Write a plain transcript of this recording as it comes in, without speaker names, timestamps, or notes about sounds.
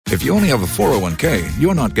If you only have a 401k,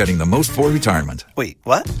 you're not getting the most for retirement. Wait,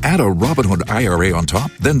 what? Add a Robinhood IRA on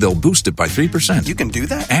top, then they'll boost it by 3%. You can do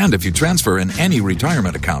that? And if you transfer in any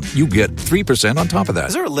retirement account, you get 3% on top of that.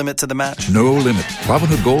 Is there a limit to the match? No limit.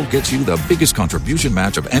 Robinhood Gold gets you the biggest contribution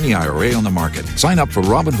match of any IRA on the market. Sign up for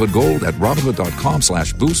Robinhood Gold at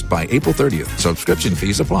Robinhood.com/boost by April 30th. Subscription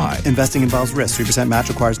fees apply. Investing involves risk. 3% match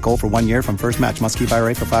requires gold for 1 year from first match. Must keep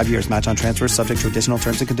IRA for 5 years. Match on transfers subject to additional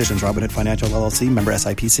terms and conditions. Robinhood Financial LLC, member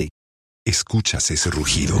SIPC. Escuchas ese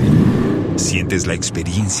rugido. Sientes la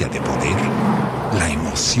experiencia de poder, la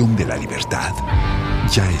emoción de la libertad.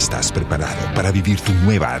 Ya estás preparado para vivir tu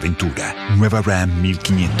nueva aventura. Nueva Ram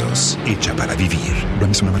 1500, hecha para vivir.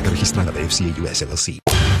 Ram es una marca registrada de FCA US LLC.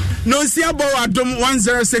 No Kasiebo Adom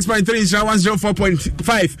 106.3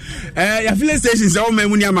 104.5 ya filling stations all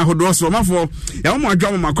memuni amahodo so mafo ya mo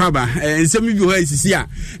adwo makwaba nsem bi ho asisi a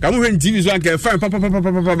ka mo hwe TV so anka fine papa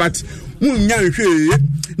but munya hwe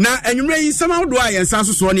na enwumre yi sama do a yensa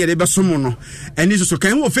so ne de beso mo no eni so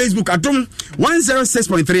kan wo Facebook Adom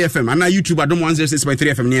 106.3 FM ana YouTube Adom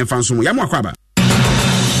 106.3 FM ne enfa so mo ya mo akwaba.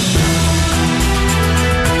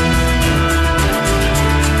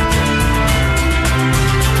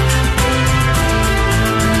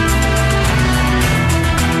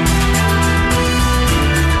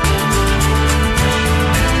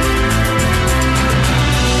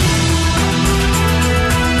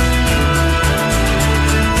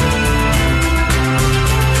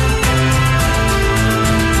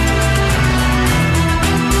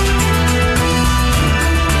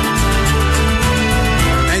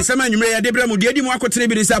 Nyumre ya debra mu de mu akotere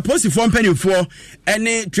bi sa posifo mpanimfo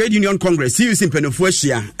ene trade union congress CUC mpanimfo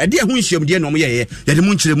ahia ade ho nhyiam de no mo ye de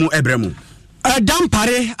mu nkyere mu ebra mu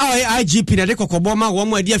dampare IGP na de kokobo ma wo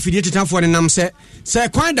mu ade afidie tetafo ne nam se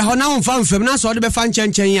kwan da ho na won fa mfam na so de be fa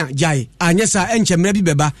nkyɛnkyɛn a jai anyesa enkyemra bi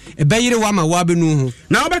beba ebeyire wa ma wa benu hu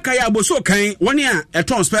na obeka ya aboso kan woni a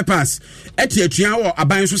eton spare pass eti atua wo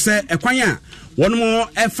aban so se ekwan a won mo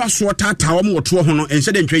efa so tata wo mo woto ho no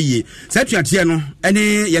enhyɛ de ntwa yie sa tuate no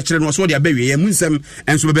ene ye kyere no so de abawie ye munsem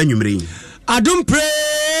enso beba nwumre Adom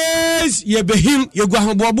praise ye behim ye gwa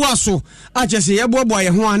hobobo aso achese ye bobo ye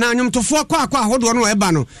ho ana anyum tofo kwa ahodo no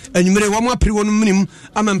eba no anwumre wo mo apere wonu minim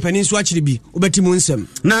ama mpani so akyere bi obeti mu nsem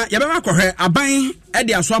na ye beba kohwe aban e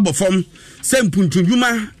de aso abofom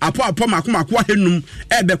sempuntudwuma apo makomako ahenum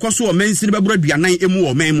ebe koso o mansiri bebura duanan emu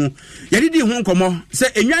o man mu ye didi ho nkomo se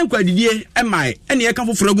enwan kwadidie emai ene ye ka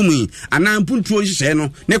foforo gumu ana mpuntuo nhyehyɛ no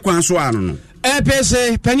ne kwan so ano no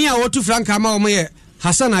epese pani a wotu franka ma o mo ye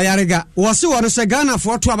Hassan Ayariga wasi wano se Ghana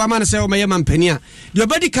for to abama ne se o meye mampania de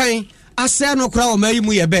obedi kan ase no kra o mayi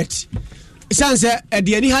mu ye bet sanse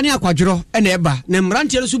de ani hani akwadworo e na eba ne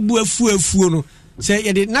mrantie no so bu afuafuo no se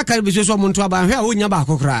ye de nakare bi so mo nto aba hwe a onya ba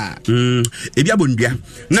akokra ebi abondua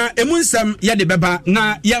na emunsam ye de beba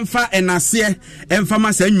na yemfa enase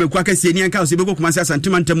emfama sa anwumaku akase ni anka so be kokuma sa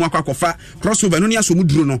santimantam akwakofa crossover no ne aso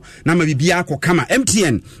muduro no na ma bibia akokama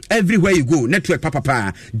MTN everywhere you go network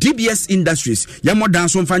papa DBS Industries ya modern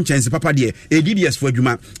so mfa chance papa de DBS for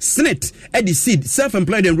adwuma Snit edi seed self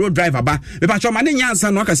employed and road driver ba be pa choma ne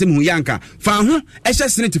nyansa no akase mu yanka fa ho ehye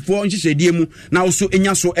Snit for nhyehyedie mu na also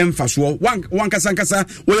enya so emfa so wankasa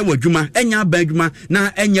wo ye wadwuma enya ba adwuma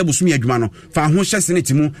na enya busumi adwuma no fa ho hye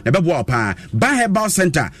Snit mu na bebo opa ba herbal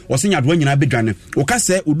center wo se nyado nyina bedwane wo ka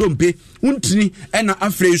se udompe untini ena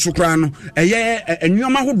afrei so kra no eye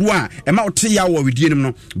enwoma hodo a ema wote ya wo wedie nim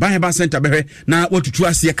no ba herbal center behwe na watutu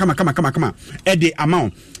ase kama e de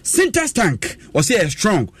amount Sintas tank or say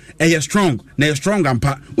strong na strong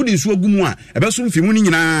ampa udi nso agumu a ebeso mfimu ni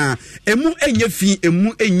nyina emu enye fi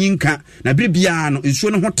emu enyinka na bibia no nso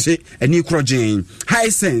no hote ani krogen high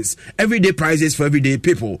sense everyday prices for everyday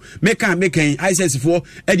people make high sense for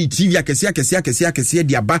edi TV akese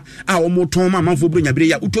di aba a omoton ma manfo bro nyabere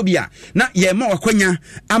ya utobia na ye ma wakwanya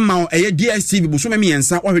ama eye DSTV buso me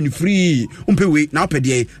yensa ohwe ni free umpewe na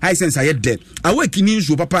opede high sense aye de awake ni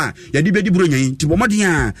nso papa ya di bedi bro nyan ti bomode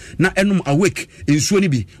a na enum awake nsuo ni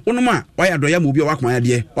bi onum a waya doya ma obi wakoma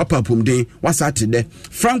de wapapom den wasate de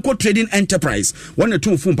Franco Trading Enterprise one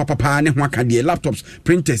two phone papa ne ho aka de laptops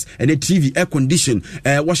printers and TV air condition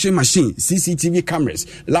washing machine CCTV cameras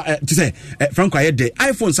to say Franco ayede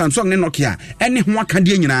iPhone Samsung ne Nokia ene ho aka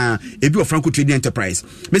de nyina ebi o Franco Trading Enterprise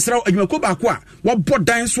mesra adwumako ba ko a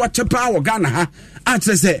wobodan so achepa wo Ghana ha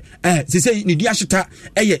atre say ni dia hyeta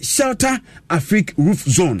Shelter Afrique Roof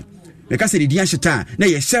Zone because the Diashita na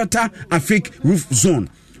ye Shelter Afrique Roof Zone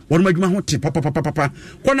wɔn adwuma ho te papa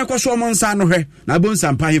kɔne kɔ so ɔmo nsa no hwɛ na abo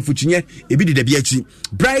nsa mpa hefukyinye ebi de dabi akyi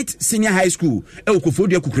Bright Senior High School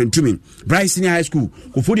Kofodia Kukrentumi Bright Senior High School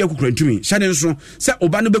Kofodia Kukrentumi hyɛne nso sɛ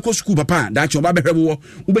oba no bɛkɔ school papa da akyi oba bɛhwɛ wo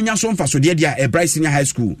wobɛnya so mfa so deɛ a Bright Senior High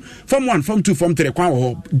School Form 1 Form 2 Form 3 kwan wɔ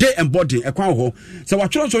hɔ day and boarding kwan wɔ hɔ sɛ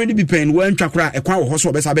watwerɛ so de bi pen wo antwa kora kwan wɔ hɔ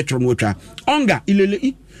so ɔbɛsa bɛtwerɛ no atwa onga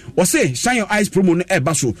ilele wɔse shine your eyes promo no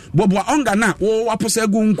ɛba so boboa onga na wo waposa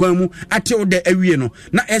gu nkwan mu atew de awie no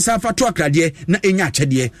na ɛsa fa to akradeɛ na enya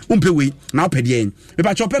akyɛdeɛ umpɛwei na opɛdeɛ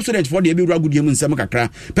mepa cho Pepsodent for de ɛbɛwura gudie mu nsɛm kakra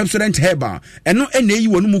Pepsodent herbal ɛno ɛna yi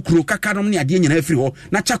wɔn mu kuro kakanom ne adeɛ nyina afiri hɔ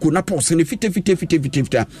na chako na pɔse ne fite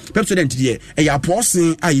Pepsodent deɛ ɛyɛ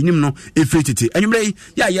apɔse a yinim no ɛfiri tete anwumre yi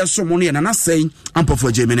ya yɛso mo no yɛ nana sɛn ampɔfo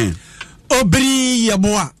agyemene obiri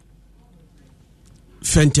yɛboa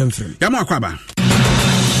fɛntɛmfrɛ yɛmo akwaba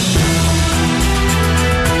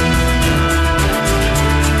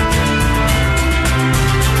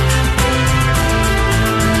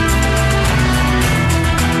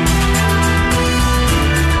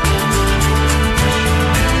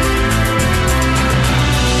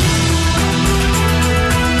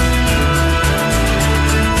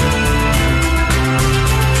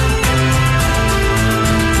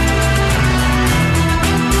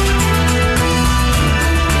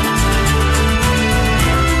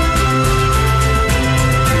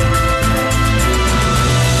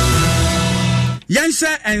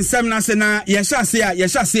and some nasena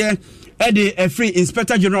yeshasia Eddie a free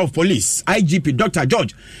Inspector General of Police IGP Dr.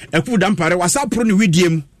 George Ekudampare wasa pro ni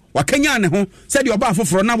widiem wakanya ne ho said your bar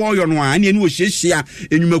for na wo yo no a ne hyehyia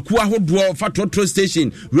enwumaku ahodo fa trotro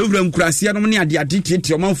station rewura nkurase no ne ade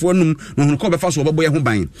tete omanfo num no ho ko be fa so obebo ye ho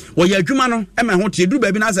ban wo ye adwuma no e ma ho te eduru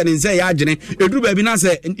baabi na se ne nse ya agene eduru baabi na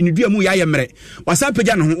se ne dua mu ya yemre wasa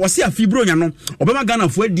pagya ne ho wase afibro nya no obema Ghana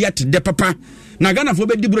fo adi atede papa na Ghana fo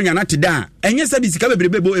be di bro nya na tede a enye sabi sika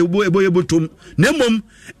bebrebe ebo tom na mom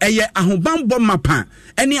eye ahobanbɔ mapa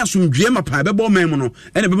ene asomdwe mapa bebo man mu no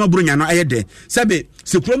ene bema bro nya no ayede sabe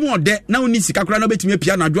sekrom ode na oni sika kora na betimi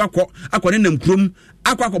apia na adwo akɔ ne nam krom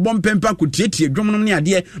akɔ mpempa ko tietie dwom no ne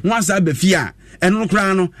ade no asa ba fi a eno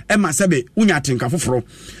kora no e ma sabe unya atenka foforo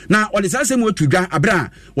na ole sase mu atudwa abra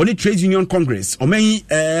woni Trade Union Congress oman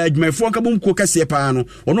adwumafo kabumko kase pa no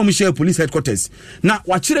ono mo share police headquarters na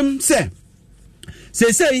wakyerem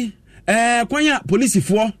sei kwanya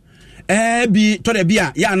policefoɔ bi tɔre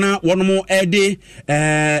bia ya na wɔnom de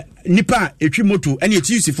nipa etwi moto ene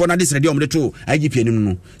etisifo na de srede omde to IGP anim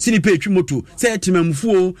no si nipa etwi moto se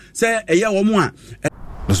timamfuo se eye omo a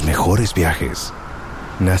Los mejores viajes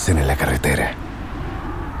nacen en la carretera,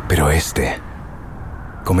 pero este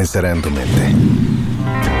comenzará en tu mente.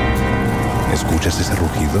 ¿Escuchas ese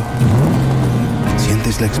rugido?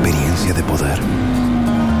 ¿Sientes la experiencia de poder?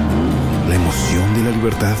 ¿La emoción de la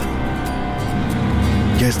libertad?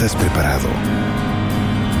 Ya estás preparado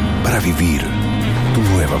para vivir tu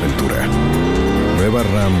nueva aventura. Nueva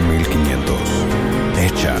RAM 1500.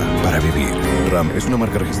 Hecha para vivir. RAM es una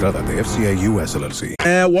marca registrada de FCI US LLC.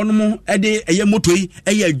 Wonomo ede eye moto yi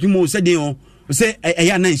eye adwumo se den o se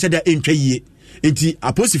eye anan hyeda entwa yie enti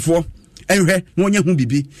aposifo ehwe no nya hu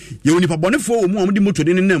bibi ye woni pa bonefo o mu amde moto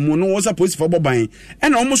de nenam mu no wo sa posifo boban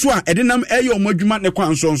ena omo so a ede nam eye omo adwuma ne kwa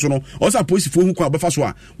nso no wo sa posifo hu kwa befa so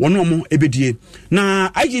a wono omo ebedie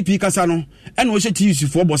na IGP kasa no ena wo hye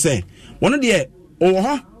TUC4 bo se wono de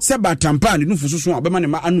oho se batampa ne nufu so a bema ne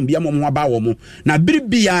ma anum bia mo aba wo mo na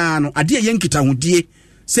biribia no ade ye nkita hodie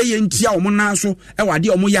se ye ntia omo na so e wade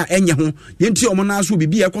omo ya enye ho ye ntia omo na so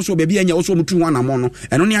bibia ekoso bibia enye wo so mutu wana mo no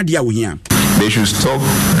eno ne ade a wo hia. They should stop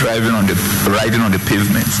riding on the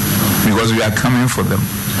pavement because we are coming for them.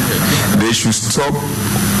 They should stop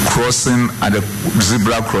crossing at the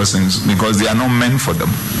zebra crossings because they are not meant for them.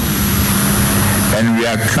 And we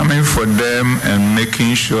are coming for them and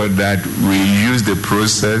making sure that we use the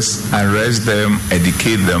process, arrest them,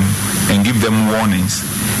 educate them, and give them warnings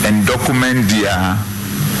and document their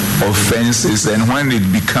offenses. And when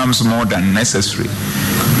it becomes more than necessary,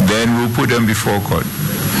 then we'll put them before court.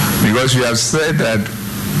 Because we have said that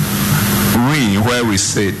where we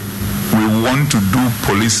sit, we want to do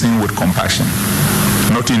policing with compassion,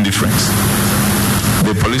 not indifference.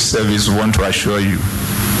 The police service want to assure you,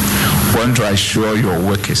 want to assure your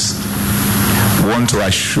workers, want to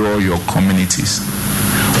assure your communities,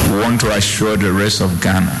 want to assure the rest of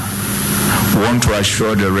Ghana, want to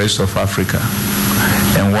assure the rest of Africa,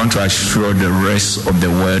 and want to assure the rest of the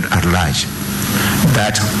world at large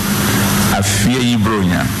that Afia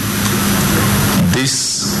Ibronya,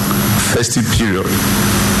 this festive period,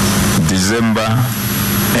 December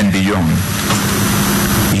and beyond,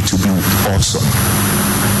 it will be awesome.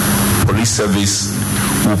 Police service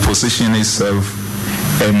will position itself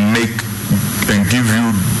and give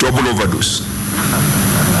you double overdose.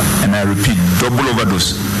 And I repeat, double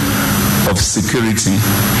overdose of security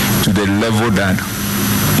to the level that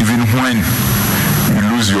even when you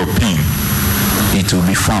lose your pin, it will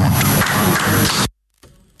be found.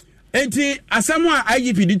 Enti asamu a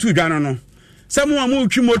IGP di tu dwana no. Samu a mu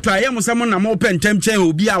twi moto aye mo samu na mo pentem chen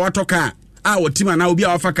obi a watoka a wotima na obi a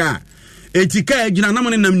wafaka. Enti ka agina na mo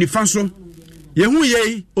nam nifa so. Ye hu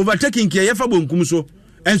ye overtaking ke ye fa bonkum so.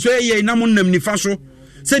 Enso ye na mo nam nifa so.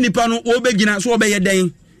 Se nipa no obegina so obeye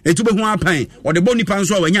den. Enti be hu apan. O de bo nipa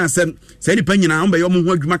nso a wanya asem. Se nipa nyina on be yo mo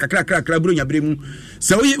hu adwuma kakra bro nya bremu.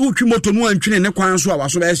 Se wo twi moto no antwene ne kwan so a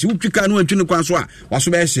waso be hye. Wo twi ka no antwene kwan so a waso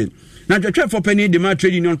be hye. Na twetwe for penny the ma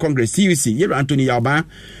trade union congress CUC Yero Anthony Yaba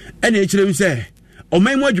ene ekirem se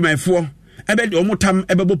oman mu adwumayfo ebe de omotam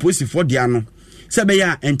ebebo posifo de ano se be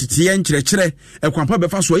ya entete ye nkyerɛkyerɛ ekwampa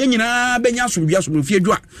befa so ye nyina benya asomdua somfie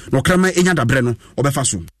dwa na okrama enya dabre no obefa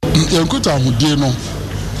so yenkuta hudie no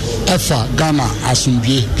efa Ghana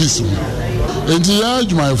asomdue peace enti ya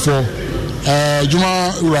adwumayfo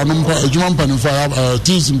adwuma uranom adwuma mpanimfo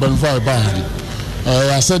teams mpanimfo ba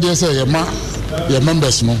ya said yes ye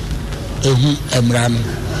members no ehu emran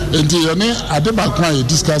enti yene adebakwa ye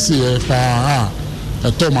discuss ye pa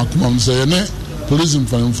etomakuma say yene police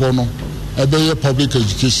info no ebeye public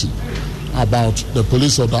education about the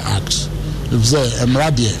police order act if say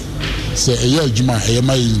emrade say eye adwuma eye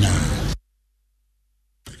mayina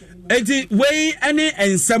enti we any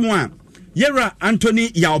ensemu a Yero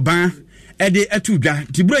Anthony Yaba ede etudwa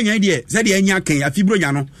tibronya de se de anya kan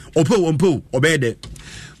afibronya no opo obede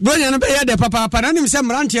Bronya no be ye de papa na nim se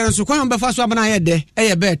mrantie so kwan be fa so abana ye de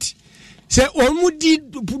eye bet se omudi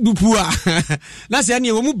dupua na se ne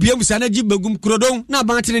omu biam sa na gi bagum krodon na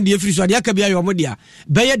ban tene de afiri so ade aka bia yo mo dia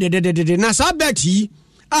be ye de na sa bet yi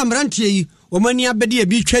amrantie yi omani abede e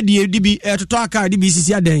bi twade di bi etoto aka di bi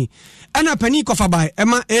sisi adan ana pani kofa bai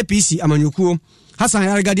ema APC amanyukuo Hassan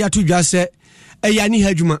Ayariga dia tudwa se eya ni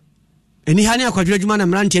hadwuma eni ha ne akwadwa adwuma na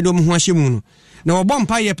mrantie de omu ho ahye mu no na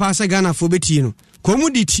obompa ye pa se Ghana fo beti no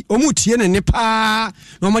komuditi omutie ne pa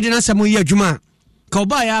na omode na samu yi adwuma ka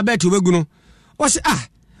oba ya beto begu no o se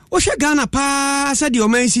o hwe Ghana pa sa de o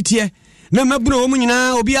man sitie na maburo omu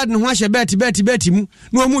nyina obi ade no ho ahye beti mu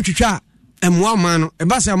na omu twitwa emwa ma no e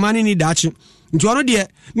ba se ma ni daache nti ono de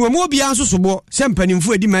na omu obi anso sobo se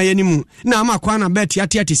mpanimfo edi ma yani mu na ama kwa na beti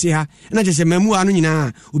ate se ha na je se mamu anu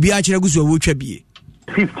nyina obi a kire guso wo twa bie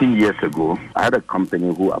 15 years ago, I had a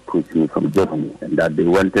company who approached me from Germany and that they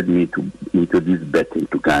wanted me to introduce betting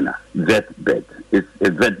to Ghana. Bet. It's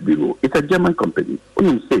a vet bureau. It's a German company. When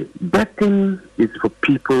you say betting is for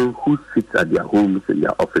people who sit at their homes and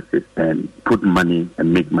their offices and put money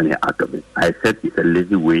and make money out of it. I said it's a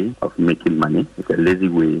lazy way of making money. It's a lazy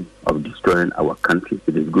way of destroying our country.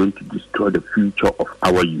 It is going to destroy the future of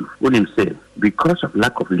our youth. When you say because of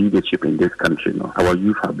lack of leadership in this country, our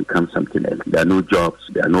youth have become something else. There are no jobs,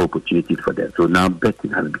 there are no opportunities for them. So now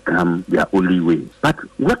betting has become their only way. But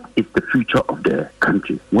what is the future of the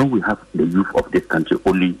country when we have the youth of this country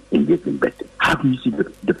only engaged in betting? How do you see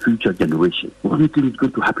the future generation? What do you think is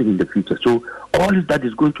going to happen in the future? So all that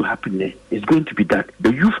is going to happen there is going to be that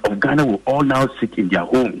the youth of Ghana will all now sit in their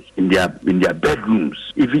homes, in their bedrooms,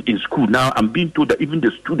 even in school. Now I'm being told that even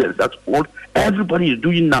the students, that's all everybody is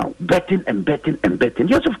doing now, betting and betting and betting.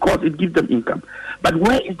 Yes, of course, it gives them income. But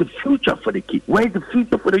where is the future for the kids? Where is the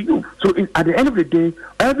future for the youth? So at the end of the day,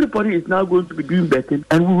 everybody is now going to be doing betting,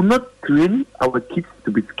 and we will not train our kids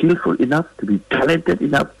to be skillful enough, to be talented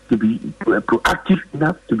enough, to be proactive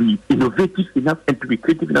enough, to be innovative enough, and to be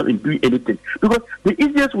creative enough in doing anything. Because the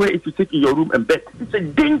easiest way is to sit in your room and bet. It's a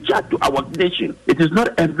danger to our nation. It is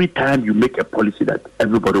not every time you make a policy that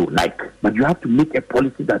everybody will like, but you have to make a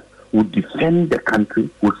policy that will defend the country,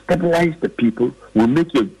 will stabilize the people, will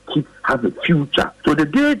make your kids have a future. So the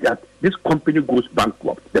day that this company goes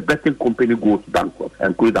bankrupt, the betting company goes bankrupt,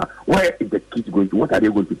 and goes down, where is the kids going to? What are they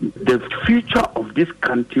going to do? The future of this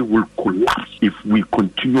country will collapse if we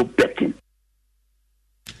continue betting.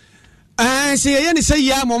 Say any say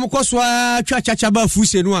ya mo ko so cha ba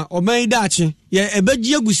fuse no a o man daache ye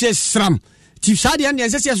ebagie guse sram ti sade an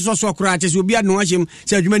yense so akura ate so obi ade no ahyem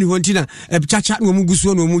se adwuma ni hontina cha no mu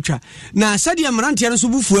guso no mu twa na sade amrante no so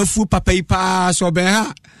bufu afu papa yi pa so ben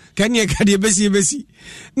ha kanye kade besi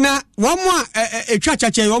na womo etwa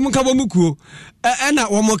cha womo ka bomu kuo na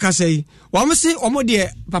womo ka sei womo se womo de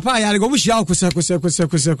papa ya go mu hia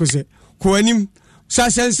kose ko anim sa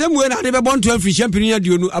sensem we na de be bon to afri champion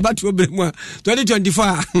aduonu abatu obremu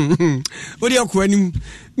 2024 odi ko anim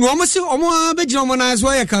no womo se womo be gina womo na so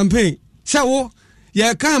ya campaign Sawo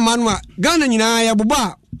ye kan manwa Ghana nyina ya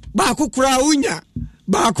boba ba kokura unya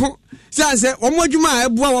ba ko say omo adwuma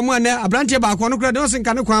ebua wo mo na abrante ba ko no kura de o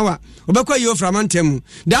senka ne kwan wa obekwa yi oframa ntem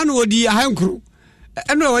da no odi ahankro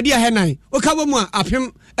eno odi ahenan o ka bo mu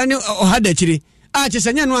apem ene ohada kire a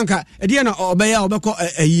chesanya no anka ede na obeya obekọ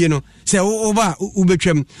ayiye no se oba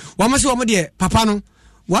ubetwam wa ma se wo de papa no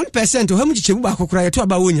 1% o hamu chichebu ba kokora yeto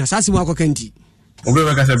aba wonya sase mu akokanti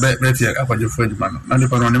obeba ka se beti akwaje fodi man na de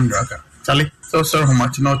pano nim doaka Charlie so sorry how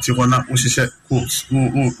much not you wanna ushishe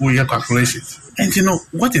who your calculations and you know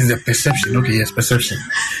what is the perception. Okay, yes, perception.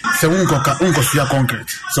 So unko share concrete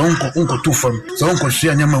so unko two firm so unko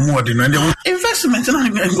share nyama mu de no and investment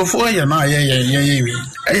na go for ya na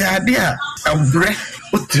yeah idea abre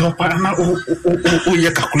o para o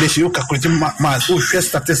your calculation, you calculate math, o share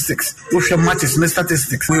statistics, o share maths and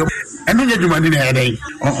statistics. And no you money na dey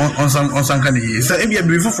on some kind of so if you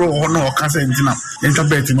be for no can say ntina enta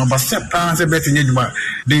bet no but step say bet nyuma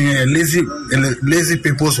the lazy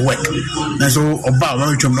people's work. And so oba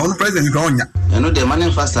no chum no president go onya you know the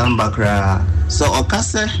money fast and backra so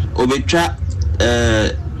okase obetwa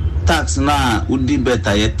tax na udi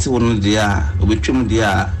better yet one dia obetwum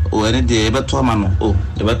dia o ene dia ebeto ma no o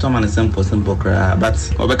ebeto ma no simple kra but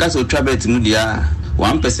obekase otwa bet mu dia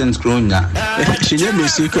 1% kronya shije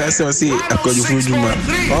mesi kwase si akwajufu djuma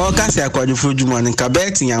o kase akwajufu djuma nka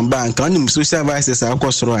bet nyamba nka onim social vices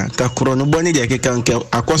akosoro nka kro no boni de keka nka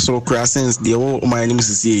akosoro kra sense de wo my name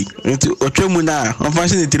sisi nti otwemu na on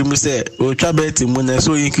function tirimu se otwa bet mu na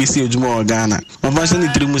so increase djuma o Ghana on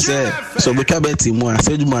function tirimu se so betwa bet mu a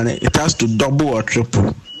se djuma na it has to double or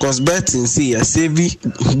triple. Because betting see a savvy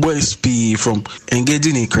boys pee from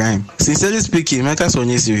engaging in crime. Sincerely speaking, matters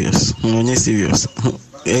only serious.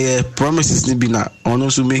 Promises ni bina on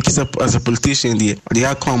also make it up as a politician. They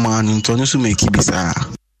are common and on also make it bizarre.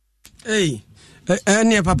 Hey,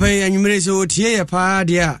 any papa and you may say, "Oh, dear, pa,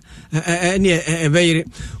 dear, any very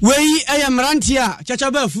way I am rantia,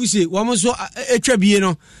 Chachaba Fusi, Wamoso, a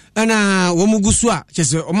Trebiano. Ana womugusua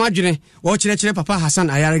chese omagene wo chire papa Hassan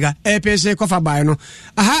Ayariga EPC kofa bae no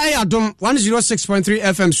aha e adom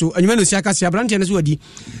 106.3 FM so anwuma no siaka sia brante ne so wadi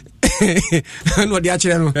no wadi a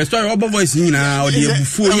chire no story obo voice nyina odi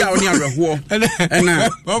ebufuo ya oni awerho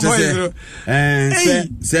ena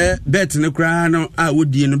se bet ne kra no a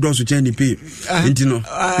wodi no do so chen pe enti no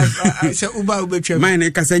se uba ubetwa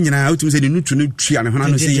mine kasa nyina utum se ne nutu no twa ne hona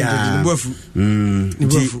no se ya bofu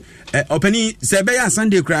openi se be ya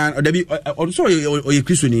Sunday kra odabi also o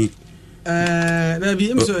Christian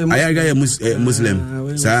dabi Ayariga ya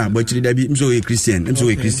Muslim sa bo chiri dabi mso o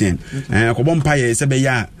Christian ko bompa ye se be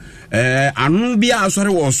ya anu bia asore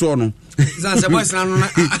wo so no zanse boys na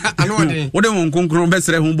anu ode wo de won konkron be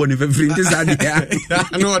sere hu boni fefiri nti sa de ya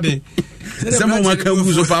anu ode some ma kan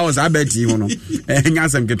guzo fa was abeti hu no nya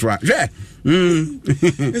sam ketwa hwe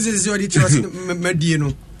this is what it was medie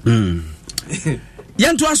no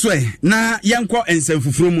yanto asoe na yankọ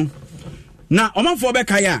ensafufuro mu na omanfo be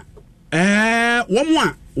kaya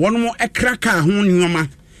womo ekraka ho nyoma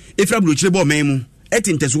efra brochire bo man mu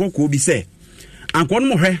etinteso ko bi se ankọ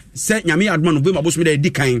no hwe se nyame adoma no be maboso me da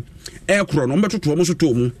dikan ekro no mbetoto mo so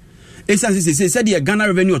to mu esan se de Ghana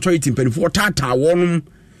Revenue Authority mpanifo tata wonum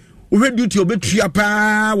ohwe duty obetua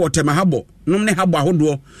pa wotema habo nom ne habo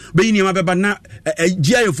ahodo be yi niam beba na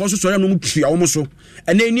GIA fo so so no mutua wo so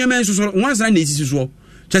ene niam so so wansa na esisi so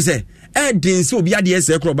chese edin se obi ade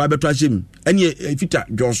ese ekro ba beto ahyem ene fita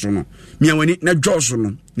joso no miawani na joso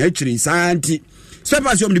no na chiri santi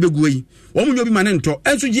spepasi om de begu yi wo mu nyobi mane nto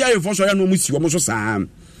enso GIA fo so no mu si wo so saa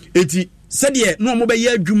eti sede no mo be ye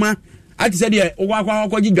adwuma ati sede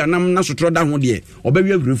okwa gigwanam na sotro da ho de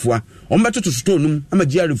obawi awurefua ombetoto store num ama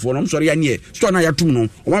GIA-fo no sori ya ne store na yatum no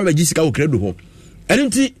o ma gi sika wo kredo ho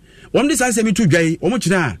enti won de sanse mi to dwai o mo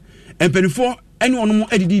kira empanifo ene onom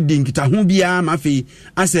edidi dinkita ho bia ma fe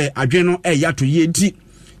ase adwen no yato ye enti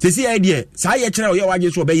sesi ya de sa ye kire o ye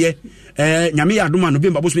waje so obeye nyame ya adoma no be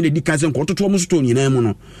mbabo so ne di kanse nko toto mo store nyina mu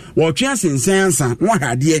no wo twe asensansa wo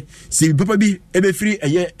hade se papa bi ebefiri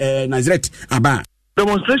Nazareth aba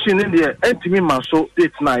demonstration in the entimi maso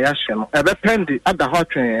date na ya hye ebe pendi ada ho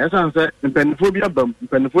twen esanse mpanifobia bam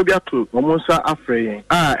mpanifobia to omonsa afre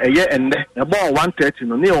eye enne ebo 130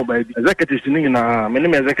 no ne oba bi executives ni na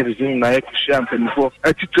menim executives ni na ekushia mpanifo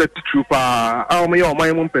atitu pa awon ye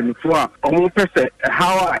oman mu mpanifo a omon pese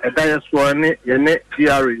how edaya so ne ye ne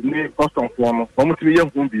TRA ni custom form omon timi ye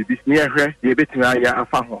hu bibi ni ehwe ye betimi aya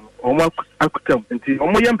afa ho omon akutam nti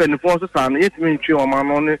omon ye mpanifo so sa na yetimi ntwe oman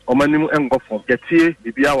no ne omanim engofo yetie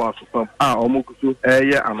tie bibia wa so a omukuso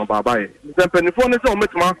eye anobaba ye mpanyinfo ne se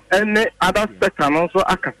ometuma ene other sector no so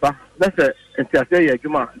akasa that's entiase ye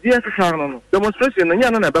adwuma die sesa no demonstration no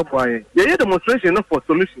nya na bebo aye ye demonstration no for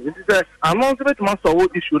solution it is announce betuma solve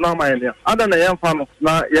issue na ma ye ada na ye mfa no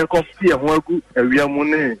na ye kofi ye ho agu awia mu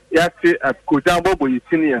ne ya te koja bobo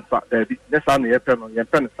yitini ye fa dabi ne sa na ye pe no ye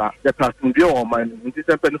pe ne sa ye pattern bi o ma ni it is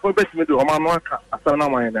mpanyinfo betumi do o ma no aka asa na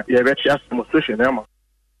ma ye na ye be tia demonstration na ma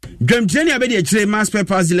Dwamtiani abedi echire Mass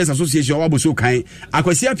Papers Dealers Association wabo so kan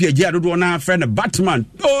akwasi apiaje adodo na friend Batman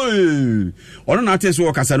ono na ateso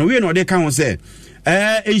okasa no we no de kan ho se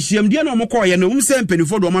ehyiamde na omokọ ye no umse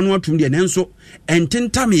mpanifo do ma no atum de nenso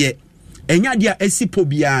ententamye enya dia asipo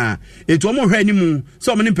bia etu omo hwe ni mu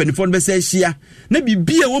so omo ne mpanifo no be se ahia na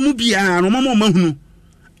bibia wo mu bia no mama mahunu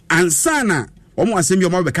ansana omo asemi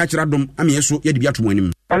omo be ka kira dom ameyeso ye de bia to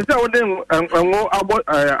anim Ansa wodin enwo abo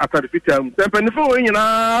atadifita mu. Sempanifo wo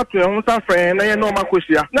nyina ato ehun sa fren na ye no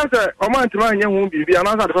makohia. Na se o ma ntima anya hu bibi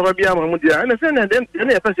ana sa de papa bia ma mu dia. Na se na den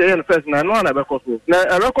na ye first ye no first na no na be koso.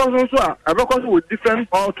 Na record so a record with different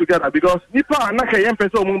all together because nipa na ka ye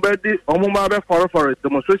mpese o mu be di o mu ma be for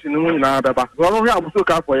demonstration no nyina be ba. Wo ho abuso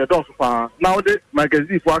ka for ye don so fa. Na wo de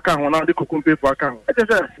magazine for aka ho na de kokumpe for aka ho. E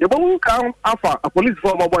se ye bo ka afa a police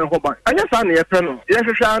for mo boy ho ban. Anya sa na ye fe no. Ye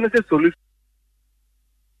hwehwa na se solution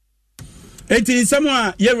Eti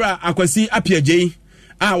samwa yera akwasi apiaje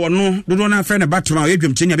a wono dodo na friend Batman ye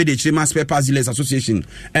dwamkyeni abede chire Mass Papers Dealers Association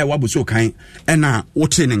wabo so kan na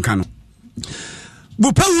wote ne nka no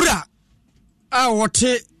Bupawura a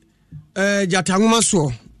wote jatangoma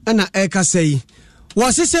so na ekasai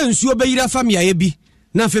wasese nsuo beyira famia ye bi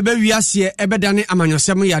na fe ba wiase ebedane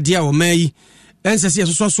amanyosem yade a wo mai ensese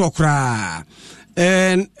so so kra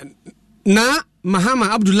na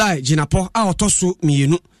Mahama Abdullahi Jinapo a otoso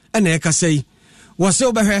mienu ena ekasai wase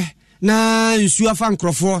obehwe na nsuo afa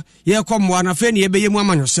nkrofo ye komwa na fe ne yebeye mu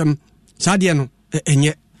amanyosem sade no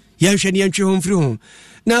enye ye hwe ne yantwe ho mfiri ho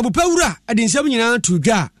na Bupawura ade nsem nyina to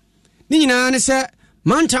dwa ni nyina ne se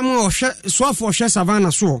mantam ohwe soafo ohwe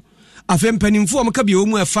savana so afe mpanimfo omka bi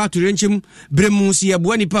omu afa to renchem bremu si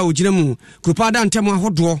yeboa nipa ogina mu krupada ntem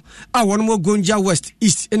ahodo a wono mo Gonja West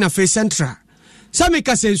East na fe Central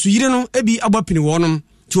samika sensu yire no ebi abapini wonom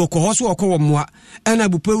ti okohoso okowo moa ena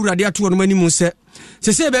Bupawura de ato no animu se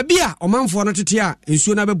be bia omanfo no tete a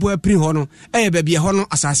nsuo na bebo apiri ho no be bia ho no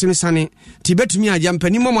asase no sane ti betumi agya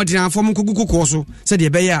mpani momodin afom kogukuko so se de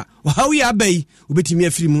be ya ohawi abai obetumi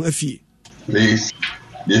afiri mu afie.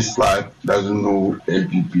 This slide doesn't know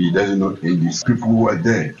MPP, doesn't know ADC. People who are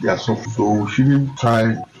there, they are soft, so we shouldn't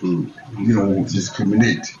try to,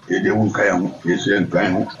 discriminate. They won't kaya ho, they say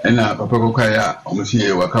kaya ho. And Papa kaya, almost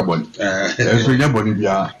here wakabon. So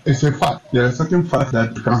yeah, it's a fact. There are certain facts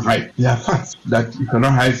that you can't hide. There are facts that you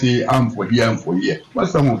cannot hide. Say I'm for here, I'm for here. But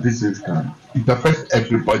some of these things can. It affects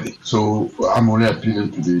everybody. So I'm only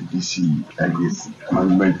appealing to the DC and its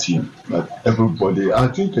management team. But everybody, I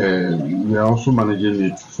think we are also managing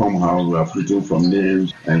it somehow. We are flitting from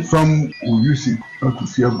names and some we use it not to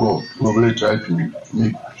fear God. Probably try to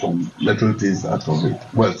make some little things out of it.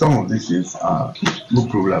 Well, some of these things are no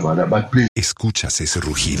problem about that. But please. Escuchas ese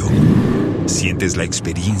rugido. Sientes la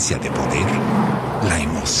experiencia de poder, la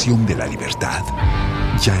emoción de la libertad.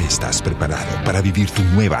 Ya estás preparado para vivir tu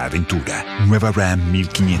nueva aventura. Nueva Ram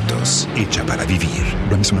 1500, hecha para vivir.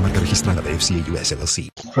 Ram es una marca registrada de FCA US LLC.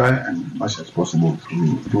 Try as much as possible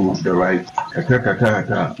to do the right.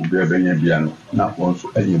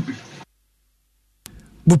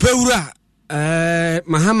 Bupawura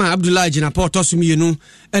Mahama Abdullahi Jinapo tosumienu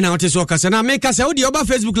ena wote so kasa na make kasa odi oba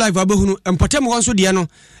Facebook live abahunu empotem wonso de no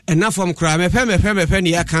ena form kra mepe ne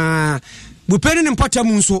yaka Bupeni ne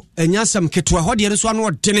mpatam nso enyasam ketwa hode ne so ano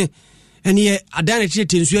odene ene adan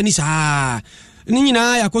tete nsu ani saa ni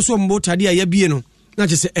nyina yakoso mbotade a yabie no na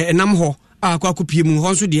chese enam ho akwa mu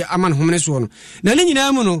ho nso de ama ne homene so no na ne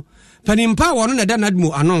nyina mu no panimpa wono na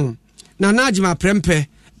danadmu ano na najima prempe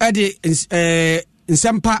ede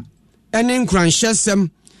nsempa ene nkranhyesem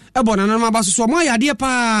ebona na ma baso so mo yade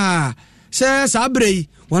pa se sabrei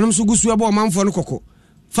wonom so gusu ebo manfo no kokko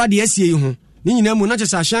fa de asie ho ni nyina mu na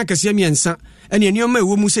chese ahyan kase miensa ene enioma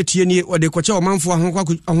ewo mu se tie nie ode koche omanfo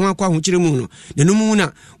akwa ho kire mu no nenum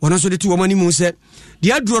na wono so de ti womani mu se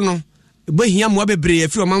de aduro no behia mo bebre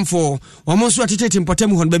afiri omanfo omo so atete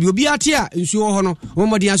mpotem ho no ba bi obi ate a nsuo ho no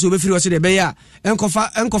omomodi aso obefiri wose de be ya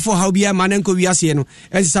enkofo how bia ma na enko wiase no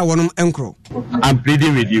ensisa wonom enkro. I'm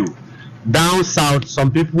pleading with you. Down south,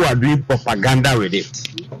 some people are doing propaganda with it.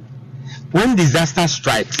 When disaster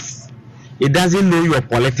strikes, it doesn't know your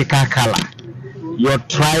political color, your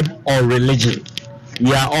tribe or religion.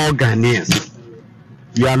 We are all Ghanaians.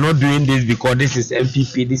 we are not doing this because this is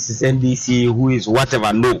MPP, this is NDC, who is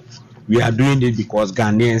whatever. No, we are doing this because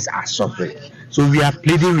Ghanaians are suffering. So we are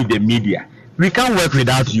pleading with the media. We can't work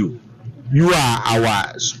without you. You are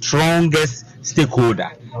our strongest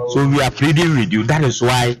stakeholder. So we are pleading with you. That is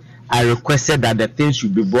why I requested that the things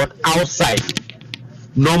should be brought outside.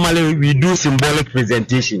 Normally we do symbolic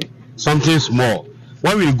presentation, something small.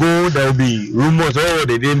 When we go, there will be rumors, oh,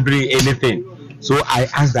 they didn't bring anything. So I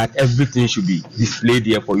ask that everything should be displayed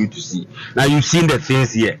here for you to see. Now you've seen the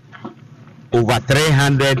things here. Over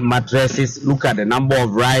 300 mattresses. Look at the number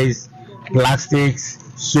of rice, plastics,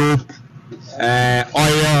 soap,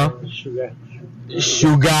 oil,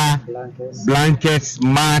 sugar, blankets,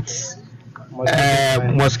 mats,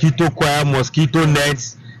 mosquito coil, mosquito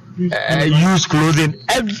nets, used clothing,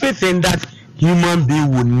 everything that human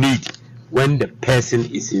being would need when the person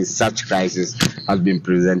is in such crisis has been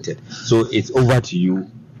presented. So it's over to you.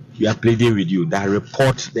 We are pleading with you that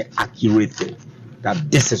report the accurate thing, that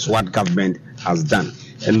this is what government has done.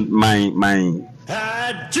 And my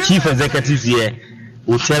chief executives here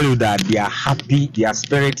will tell you that they are happy, their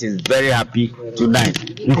spirit is very happy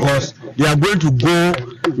tonight, because they are going to go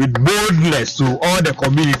with boldness to all the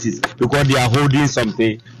communities, because they are holding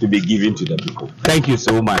something to be given to the people. Thank you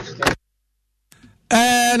so much.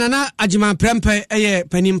 Nana Ajima Prempe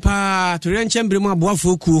Penimpa to Renchembrima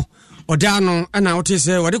Boafuku Odano and out is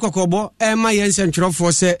Wadikokobo, Emma Yensen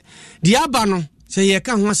Trofo se Diabano, say ye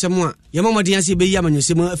can't want some more. Yamama Diansi be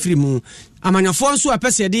Yamanusimo free moon. Amanyafonso a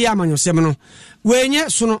pese Diamanyo Semino. When ye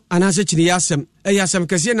sono anase to the Yasem, a Yasem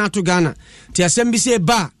Casina to Ghana, Tiasem be say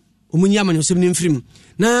ba, Umunyamanyo Semin Frim.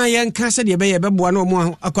 Na yan kasa de be buano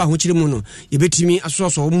mo akwa hochirimuno. Ye betimi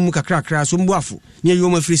asoso umuka krakra so mbuafu. Nye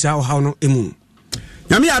yoma frisa o hawno emu.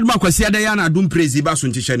 Yami aduma kwasi adaya na adum praise ba so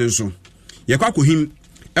ntiche ne nso ye kwa kohim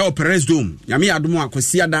e Perez Dome yami aduma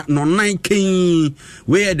kwasi ada no 9 ken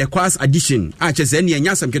we the class addition a chese ne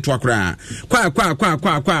nyasam keto akra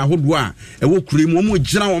kwa hodo a e wo kurem mo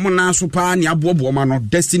gira wo na so pa ne abobo ma no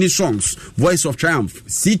Destiny Songs, Voice of Triumph,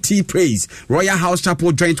 CT Praise, Royal House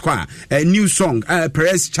Chapel Joint Choir, a new song,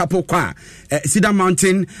 Perez Chapel Choir, Cedar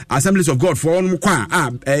Mountain Assemblies of God for on choir,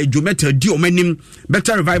 Jometa Dio Menim,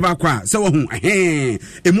 Better Revival Choir. So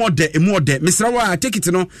emode Mr. Wa take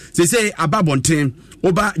it no say ababonten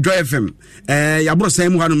oba Joy FM yabro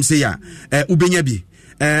sam hanum say ya ubenya bi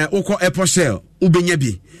oko Airport Shell ubenya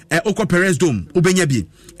bi oko Perez Dome ubenya bi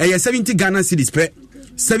 70 Ghana cedis per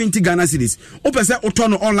 70 Ghana cedis opese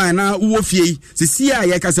otono online na uwo fie sisia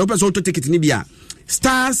ya ka se opese oto ticket ni bia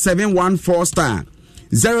star 714 star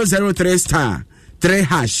 003 star 3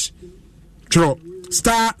 hash tro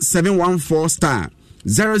star 714 star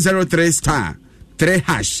 003 star 3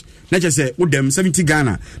 hash na say udem 70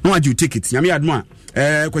 Ghana no aju ticket nyame admo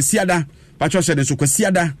kwasiada pacho shede so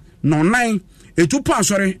kwasiada no 9 etupo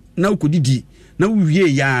asore na ukodidi na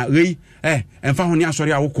uwie ya rei emfa ho ne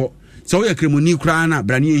asore awokọ so wo yakremoni kura na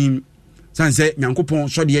brane ehim sanse nyankopon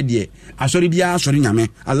so de asore bia asore nyame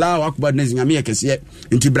Allahu akbar na nyame yakese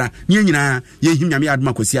ntibra ne nyina yehim nyame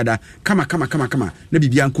adoma kwasiada kama na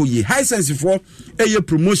bibia nko ye high sense for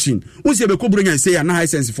promotion unse be koburo nyanse ya na high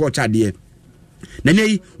sense for chade na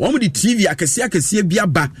nei wo di TV akese bia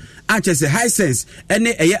ba a chese high sense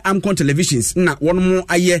ene eye Amcon televisions na wono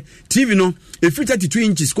aye TV no e 32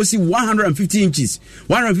 inches kosi 150 inches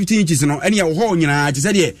no ene ye ho nyina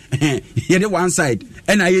chese de ye de one side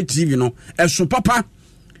ene aye TV no eso papa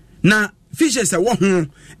na features wo ho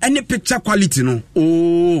ene picture quality no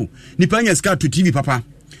nipa nya ska to TV papa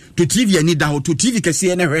to TV ani da ho to TV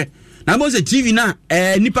kese ene hwe na mo se TV na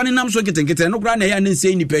nipa ne nam so ketenkete no kra na ya ne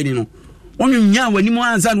sei nipa ni no nya wani mo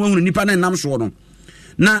anza no hunu nipa na nam so no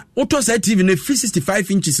na auto set TV na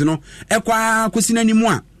 365 inches no ekwa kosina ni mu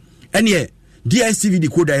a ene DSTV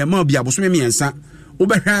decoder ya ma bia bosome miensa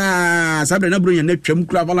obehwa sabre na bro nya na twam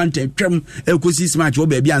kura valentine twam ekosi smart wo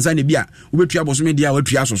ba bia ansa ne bia obetua bosome dia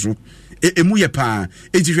watua soso emu ye pa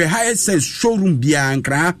etihwe high sense showroom bia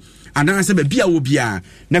nkra ananse ba bia wo bia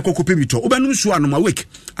na kokope bito obanum so anoma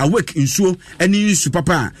awake nsuo eni nsu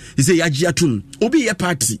papa ise yaji atum obi ye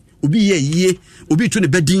party obi ye obi to ne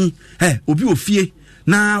bedin obi ofie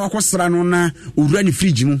na wakosra no na owura ne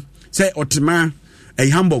fridge mu say otema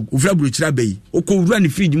hamburg owura buruchira bayi owura ne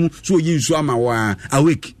fridge mu so yi nsu ama wa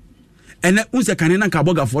awake ene unse kane na ka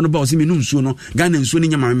boga fo no ba o se menum nsu no Ghana nsu ne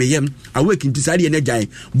nyama meyem awake nti sare ne jai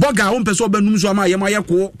boga wo mpese obanum nsu ama yem aye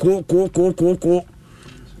ko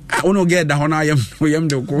ono get da hona yem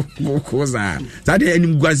de ko za sade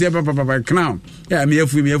enim guase papa crown ya me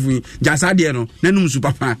yafu ja sade no nanum nsu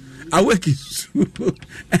papa awake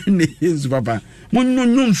ene nsu papa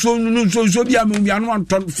munun so bia me bia no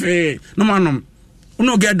anton fe no manom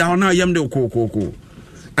ono get da hona yem de ko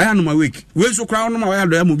I am my week. Where's the crown? My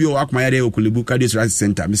other movie or my idea of Kulibu Cardiac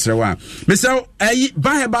Center, Mr. Wa. Mr.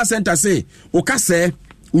 Baheba Center say, Okase,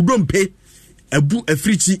 Udon pay a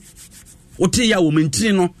free chi. Otia woman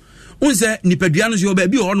Tino. Unse Nipedianos your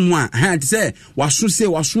baby on one had say, was say,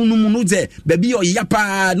 was soon munuze, baby or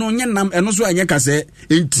yapa, no yanam, and also a yakase,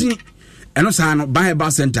 in tea, and also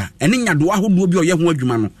Baheba Center, and in Yadua who will be your young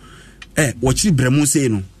woman. What you Bremun say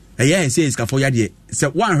no. Says Cafoya,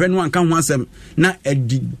 said one can once na a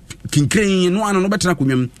kinkring, no one no better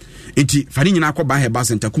kumim. Iti Farina by her bus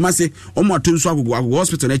center, Kumase, Omo Tunso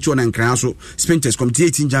Hospital, Echon and Crasso, Spinters, Committee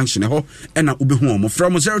 18 Junction, and a Ubi home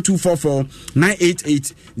from 0244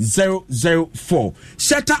 988 004.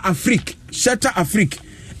 Shatter Afrique.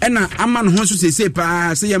 And a man who say,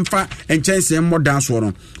 Pa, say, and chance and more dance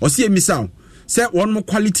or see a missile. Say one more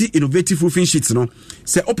quality innovative roofing sheets no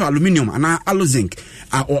say upper aluminium and allo zinc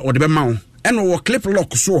or the mount and or clip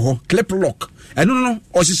lock and no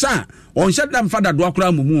or she sa on shut them father do akura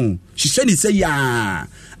mumu she said it say ya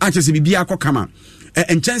actually bibia akokama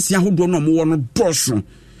and chance ya ho do no mo no doso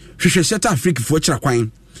hwehwe set Africa for kira kwan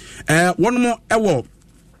one more ewo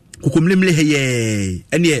kokomlemle heye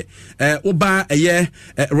ene oba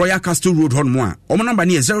Royal Castle Road hon mo a omo number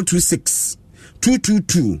ne 026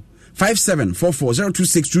 222 5744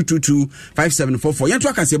 026 222 5744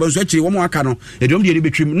 yanto Kasiebo so akiri wo mo aka no edom de ni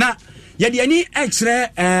betwim na ye de ani exre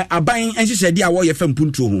aban enhyehyede a wo ye fam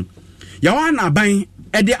puntuo ho ya wa na aban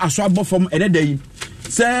ede aso abofom ededai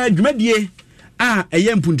se dwumadie a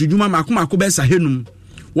eye mpuntudwuma makomako be sahenum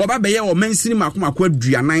wo ba be ye wo mansini makomako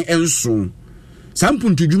aduanan enso sa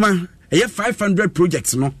mpuntudwuma eye 500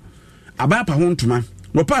 projects no aba pa ho ntoma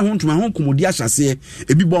no pa ho ntoma ho komodi ahyase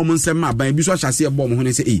ebi bo mo nsem aban ebi so ahyase bo mo ho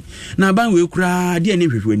ne se na aban we kura de ne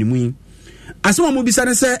hwehwe animu asem mo bisa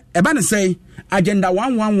ne se eba ne se agenda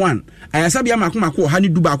 111 ayasabia makomako ha ne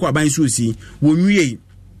duba ko aban so osi wonwie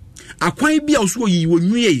akwan bia oso yi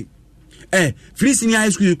wonwie free senior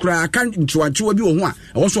high school kura kan nchiwachiwa bi wo ho a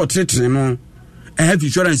wo so tretre no have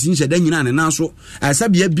insurance in sheda nyina ne na so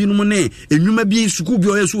ayasabia bi no ne enwuma bi school bi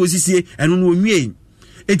o yeso osisie eno no wonwie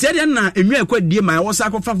etiade na enwa ekwadie ma wo sa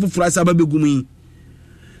akọfa fufura asaba begumi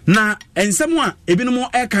na ensem a ebinom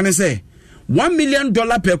eka ne se $1 million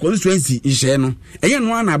per constituency nhye no eye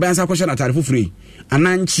no na aban sa akọhye na tare fufure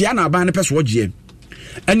ananchia na aban ne peso ogie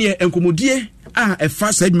ene enkomodie a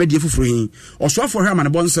efa side media fufure oso afọ hwa ma ne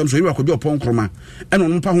bonsam so yiwa kodi opon kroma ene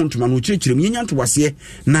no pa ho ntoma no kirikirem yenya ntowase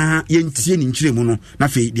na yentie ni nkiremu no na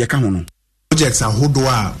fe de ka ho no projects ahodo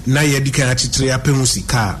a na ye di kan achichire apemu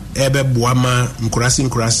sika ebe boama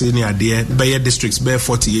nkurase ne ade be districts be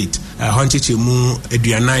 48 honcheche mu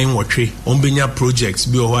aduanan wotwe ombenya projects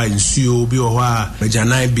bi oho a nsuo bi oho a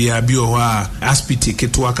ajanan bia bi oho a aspiti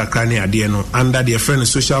ketwa kakra ne ade no under the friend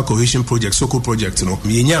social cohesion project soko project no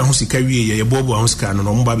yenya ho sika wie ye bobo ho sika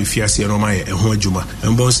no mba be fiase no ma ye ho adwuma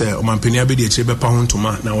mbon se omampani abedi achire be pa ho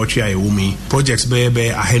ntoma na wotwe aye wumi projects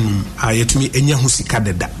be ahenum a yetumi enya ho sika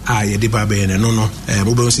deda a ye de ba be no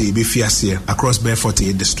mobile say be fiase across Bay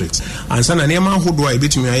 48 districts and sana na ma hodo a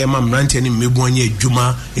betumi ayema mrante ne mmebu anya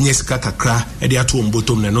adwuma enye sika kakra e de ato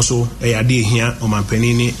mbotom ne no so e ade ehia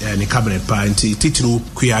omampani ne cabinet pa nti titru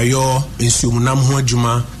kuayo nsumnam ho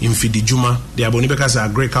adwuma infidi dwuma de aboni bekasa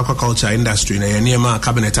agriculture industry na ye ma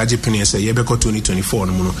cabinet agipene say ye beko 2024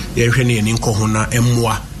 no mu no ye hwe ne ni nko ho na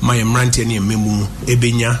emmoa ma ye mrante ne mmemu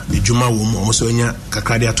ebenya adwuma wo mu omo so enya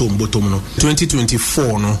kakra de ato mbotom no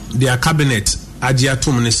 2024 no their cabinet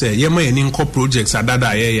agiatum ne se yema ye nko projects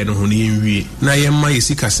adada ye no ho ne nwie na yema ye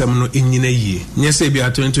sikasem no enyina yie nye se bia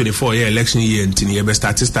 2024 ye election year ntini ye be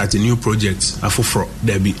start new projects afofro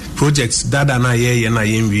dabi projects dada na ye na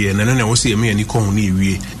ye nwie na ne wo se yema ye ni ko ho ne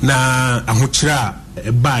wie na ahokyira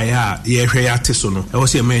ba ya ye hwe ya te so no wo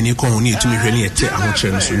se yema ye ni ko ho ne etumi hwe ne ye te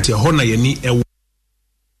ahokyira no so nti ho na ye ni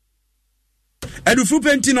edu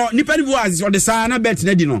frupenti no nipa ni voice or the sana bet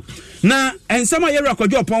na di no na ensama ye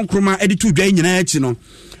rekwadwo opon kroma edi tu dwan nyina achi no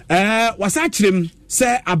wasa kirem se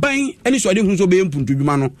aban eni so de hunso be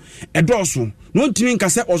mpuntudwuma no edoso no ntimi nka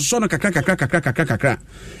se ososo no kakra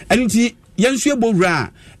enti yensu ebowura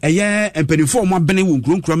eye empanifo mo abene wo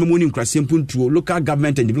nkronkro memoni nkrase mpuntuo local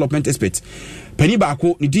government and development expert pani ba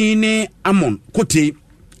ko ni din ne Amon Kote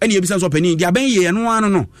eni ebisa so pani di aban ye no ano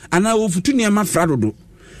no ana ofutu ne ma fradodo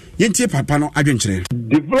yentie papa no adwenkyere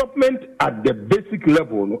development at the basic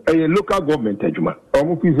level no a local government adwuma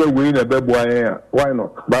omo fi say we na bebo ayen why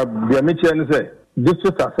not but the meche ne say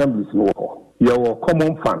district assemblies no your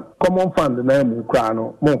common fund na mu kra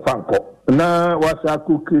no mo fanko na wasa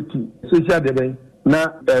ko create social deben na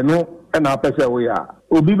no and I pese we are.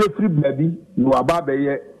 Obi be free baby, no ababe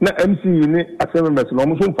ye, na MC ni assembly no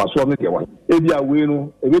mo so mfaso no de wa. Ebi awe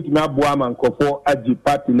no, ebetumi aboa man kofo agi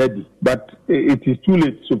party nedi, but it is too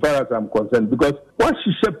late so far as I'm concerned because what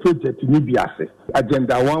she said project ni bi ase.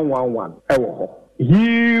 Agenda 111 ewo ho.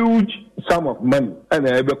 Huge sum of money and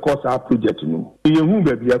ebe cost our project no. Yehu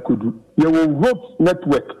baby akodu. Ye wo road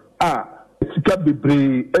network sika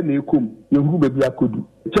bebre ene ekom yehu baby akodu.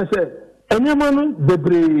 Chese enyamanu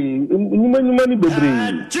bebre nyumani bebre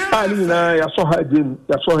ali na ya so ha gym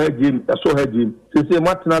se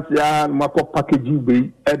matna ya mako package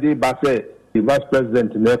be e ba say the vice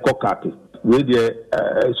president na kokate we there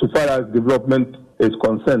so far as development is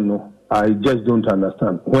concerned no I just don't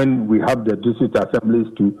understand when we have the district assemblies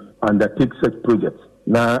to undertake such projects.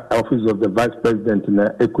 Na office of the vice president na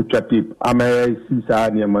ekuchapip amaya sisa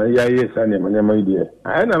anyama ya yesa anyama ide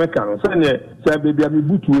ana meka no say baby ami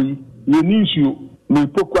butuyi ye ninsu me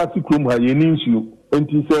pokwasi krom ha ye ninsu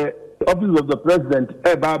enti say office of the president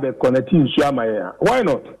e ba be connect insu amaya why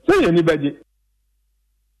not say anybody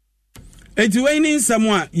eti wani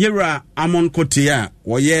samwa yera amon kotea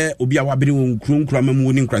woye obi a wabere won kronkrama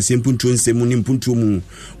mu ni nkrase mpuntu nsemu ni mpuntu mu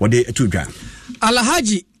wode etudwa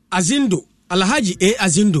Alhaji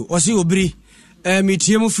Azindo osi obiri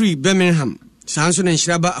mitiemu free Birmingham sanso na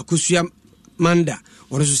nshiraba akusua manda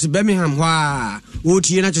oreso si Birmingham hwa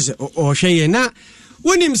wotie na chese ohweye na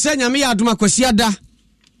wonim se nyame ya adoma kwasiada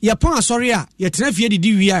ya pon asori a ya tena fie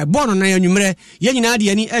didi wi a bono na yanwumre ye nyina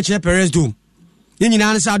de ani eche Perez Dome ye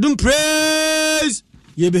nyina na adom praise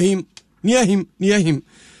ye behim ni ahim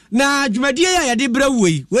na dwumadie ya de bra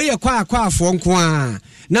we ye kwa afo nko a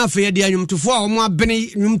na afa de anwumtofo a omo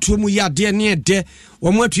abene nwumto mu ya de ne de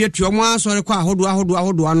omo atuatu omo asore kwa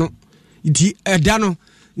ahodo ano di eda no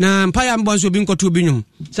na mpaya mbonso bi nkoto bi nwum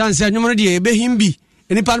sanse nwum de ebehim bi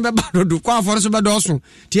enipa no beba do kwa afo so bedoso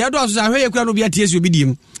ti edo so ahwe yakura no bi atiesi obi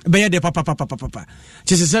dim be de papa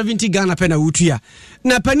chese 70 Ghana pe na wutua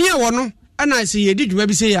na pani a wo no ana se yedi dwuma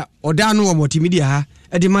bi se ya oda no wo multimedia ha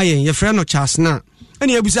e de mayen ye frɛ no Charles na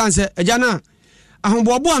ene abusa nse agya na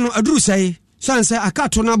ahombobo ano aduru sai sanse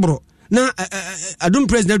akato na bro na adum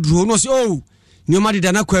president duro no se nyoma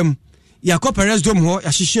de na kwam Yakob Perez Dome ho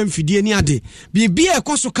ya hyehyem fidie ni ade bibia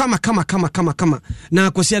ekoso kama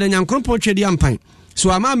na kosia na nyankronpo twedi ampan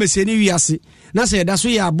so ama meseni wiase na se da so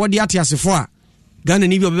ya abode ate asefo a Ghana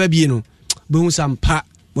ni bi obeba bie no behu sampa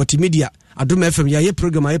multimedia adum FM ya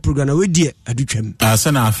program na wedie adutwam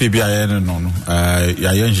sana afibia ye no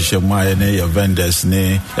ya hyehyem a ye ne ya vendors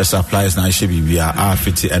ne suppliers na hye bibia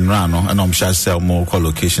afiti enra no na omsha sell mo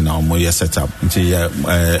location na mo ye setup nti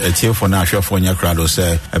etiefo na ahwefo nya krado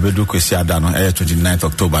se ebedu kwesi ada no 29th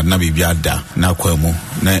October na bibia da na kwamu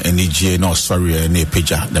na enije na sorry na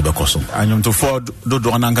epeja na bekoso anyomtofo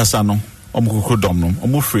dodo anankasa no omukukudom no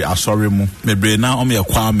omufree asori mu mebre na omye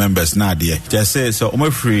kwa members na ade je say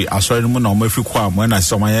omufree asori mu na omufree kwa mu na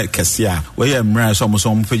so maye kese a we ye mra so so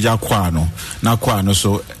ompeja kwa no na kwa no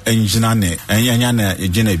so enjina ne enyanya na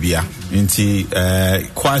ejina bia nti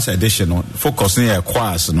choirs edition no focus ne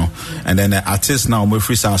choirs no and then artists na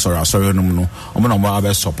omufree asori no mu no omo na mo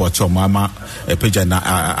aba support o mama epeja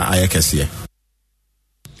na ayekese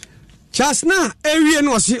Charles na ewie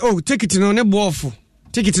no si ticket no ne boofo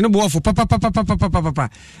ticket no bo for papa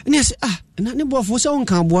and say na ne bo for so on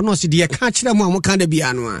kan bo no se de ka kire mu am kan da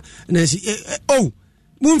bia no a na say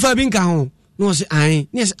mumfa bi nka ho no se ai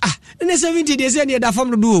ne say ne 70 days ne da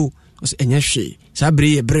fam do o se enya hwe sabre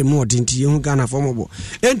ye bre mu odinti ye hu Ghana fam bo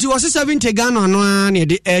enti wo se 70 Ghana no a ne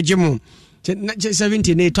de eje mu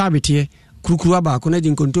 70 ne to abete kurukuru aba ko na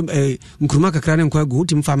di nkontom nkuruma kakra ne nkwa go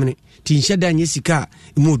tim famine ti nhye da nya sika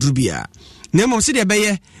mu oduru bia na mo se de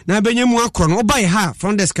beye na benye mu akro no oba ha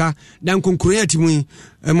from the ska dan konkuru ya timu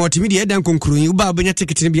multimedia dan konkuru uba benye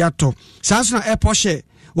ticket ne bi ato sanso na airport share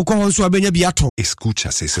uko honso benye bi ato.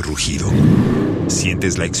 Escuchas ese rugido.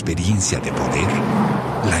 Sientes la experiencia de poder,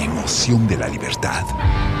 la emoción de la libertad.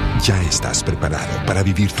 Ya estás preparado para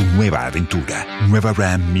vivir tu nueva aventura. Nueva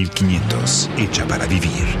Ram 1500, hecha para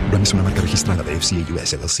vivir. Ram es una marca registrada de FCA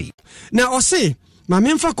US LLC. Na ose ma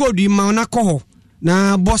memfa kodu ma na koho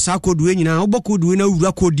na bossa kodu nyina obokodu na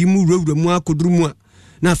wura kodi mu wura mu akoduru mu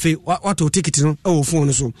na fe wato ticket no o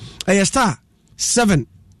phone so star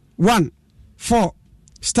 714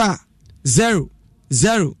 star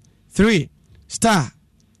 003 star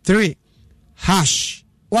 3 hash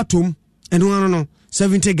watum eno no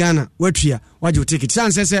 70 Ghana watua wajo ticket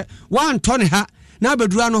sanse se 1 ton ha na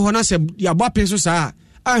bedura no ho na se ya bope so saa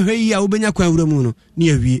ahwe yi a obenya kwa wura mu no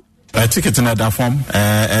ne awie Ticket in that form,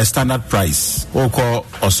 standard price. Oko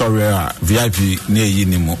Osoria VIP near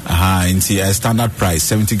Yinimu. Into standard price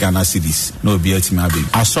 70 Ghana cedis. No BLT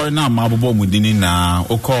Mabi. Sorry now, Mabubo Mudini na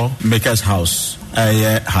Oko Maker's House.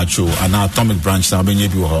 Hacho and Atomic Branch na benye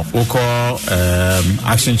bi ho. Oko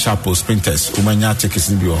Action Chapel Sprinters umenya tickets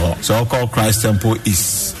bi ho. So Oko Christ Temple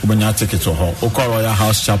East umenya tickets ho. Oko Royal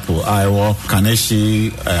House Chapel Iwo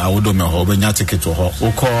Kaneshi Awodome ho umenya tickets ho.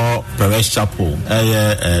 Oko Parish Chapel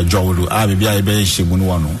Jowulu bibia be shimunu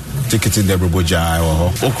wano. Ticket in the Broboja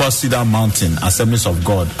ho. Oko Cedar Mountain Assemblies of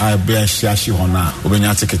God be shiashi hona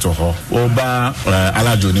umenya tickets ho. Oba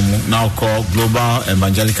Alajo ni mu na Oko Global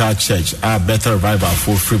Evangelical Church better Bible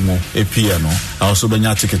for free mo APN no also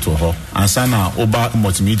benya ticket to ho ansana oba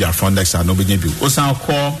multimedia fondex and no benya bi osan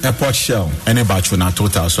call airport shell any batch na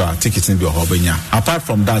total so ticket bi ho benya apart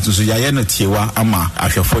from that so ya no tiewa ama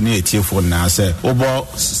ahwefo ne etiefo na say obo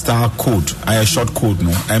star code I short code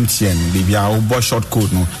no MTN bibia obo short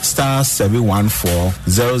code no star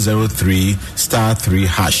 714003 star 3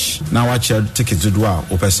 hash na watch ticket do a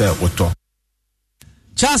opese oto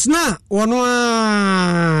Charles na wano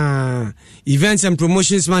events and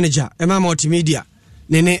promotions manager Emma multimedia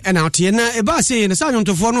nene ena otie na eba se ne sa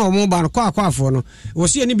nyontofo no omo ba no kwa no wo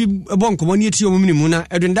se ne bi bon komoni eti omumnimu na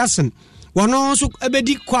Edwin Dawson wano so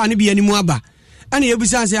ebedi kwa ne bi animu aba ana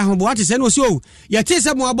yebusa se ahobo ate se no se o ye te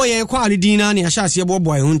se mo aboye kwa ne din na ne ahase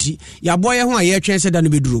bobo ye hunti ya boye ho a ye twen se da no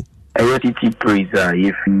beduro AOTT praise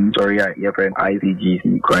if sorry your friend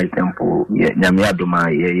ICGC Christ Temple nyame adoma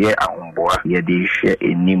ye ahomboa ye de hwe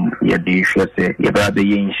enim ye de hwe se ye ba be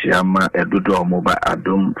ye nhirama edodo omoba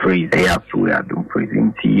adom praise ya fu adom praise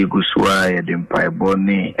nti ye gusua ye de mpaibo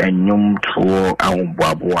ne enyum to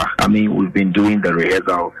ahomboaboa. I mean, we've been doing the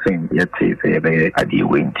rehearsal thing yet say be adi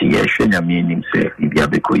we nti ye hwe nyame enim se bibia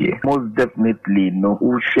bekoye most definitely no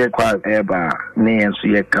who share kwa eba ne enso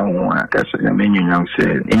ye ka ho a kaso nyame nyunyam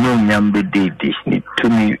se nyambe dedi ni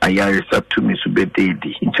tumi ayarisa tumi sube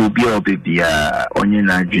dedi it will be all baby onye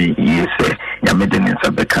naji yese nyamede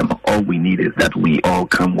nsabeka. All we need is that we all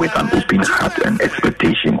come with an open heart and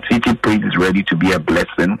expectation. City Praise is ready to be a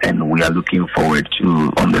blessing, and we are looking forward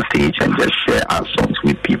to on the stage and just share our songs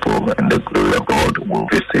with people, and the glory of God will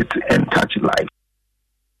visit and touch life.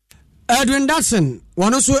 Edwin Dawson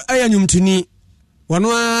wanoso ayanyumtuni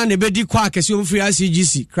wanwa ne bedi kwa Kasiebo free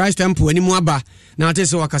ICGC Christ Temple animu aba na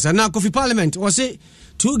atese wakasa na Coffee Parliament was say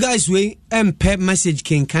two guys we MP message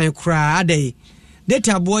king kan kra adai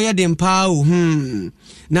data boy ya dem pa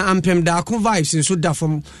na ampem da ko vibes nso da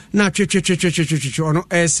from na twe ono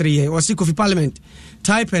S3 was say Coffee Parliament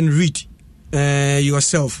type and read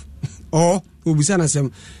yourself or ubisana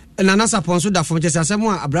sem na nasa ponso da from just asem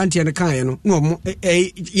a abrantie ne kan no no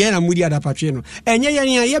ye na mudi adapatwe no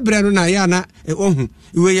enye ye bre no na ya na ohun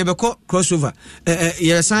we ye beko crossover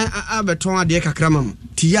ye san abeton ade kakramam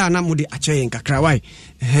ti ya na mudi ache kakra why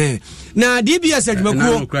na DBS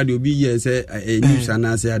adwumakuo na crowd obi ye say news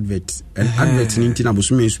ana say advert ninti na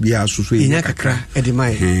bosume su bia asusu ye kakra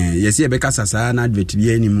edimai ye say be kasa sa na advert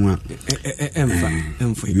bia nimu a emfa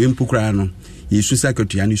we mpukra no Yesu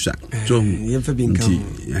sakatu anisha so yemfa binkam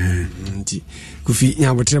nti kufi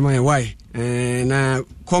nyabotrema why na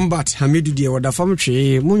combat Hamidu die wada fam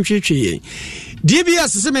twe munhwetwe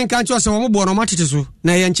DBS se menka ncho se wo bo no matete so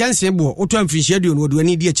na ye nkyɛnse bo oto amfinhia dio no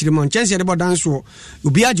oduani die kyire mo nkyɛnse de bodan so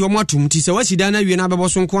obi agye wo matum ti se wasida na wie na bɛbɔ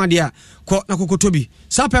so nko ade a kɔ na kokotobi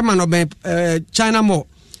sapema no ben China Mall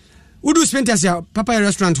Udu Sprinters ya Papa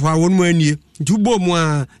Restaurant wa won mu anie nti bo mu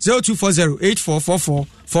a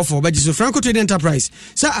 0240844444 bajiso Franco Trade Enterprise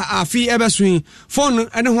sa afi ebesun phone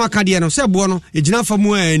ene ho akade no se bo no ejina fa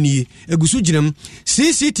mu anie egusu ginam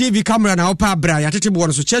CCTV camera na opa bra ya tete bo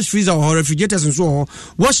no so chest freezer or refrigerators nso ho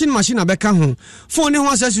washing machine abeka ho phone ne ho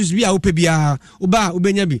accessories bi a opa bia oba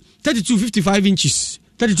obenya bi 3255 inches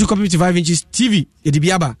 32.55 inches TV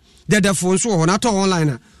edibiaba the phone so ho na to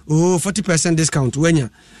online 40% discount wenya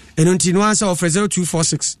enonti no answer offer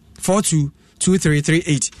 0246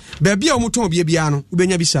 422338 baby a omuton bia no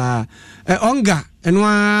ubenya bi saa onga eno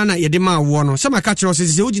na yede ma wo no sama ka kire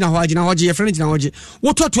se ugina ho agina ho je ye friend gina ho je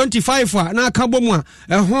woto 25 a na aka bomu a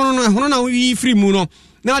hono na wi free mu no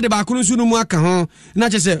na de ba ko nsu no mu aka ho na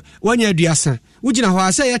che se wanya aduasa ugina ho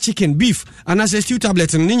asa ya chicken beef ana se stew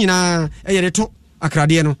tablet ni nyina ye to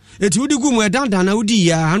akrade no eti udi gu mu edandan na udi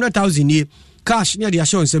ya 100,000 ni cash near the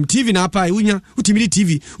assurance TV na pa unya utimidi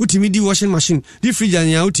TV utimidi washing machine di fridge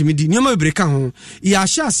anya utimidi nyoma bebreka ho ya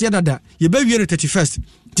sha ase dada ye ba wie 31st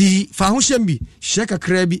di fa ho hyembi sheka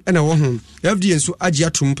krabi na wo ho FD nso agi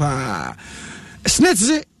atumpa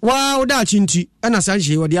snets wa oda chinti na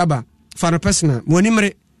sanche wo di aba fa no personal mo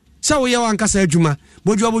nimre sa wo ye wankasa adwuma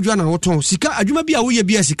bodwa na woton sika adwuma bi a wo ye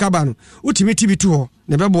bi a sika ba no utimi tibi to ho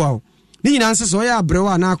ne beboa wo ni nyina nse so ya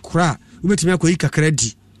abrewa na akora ubetimi akoyi kakra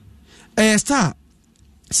di star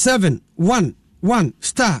 711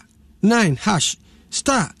 star 9 hash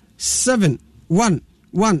star 711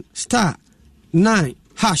 star 9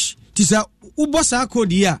 hash tisa ubosa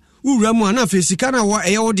code ya uramu ana fe sika na wo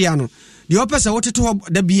eye wo dia no de opesa woteto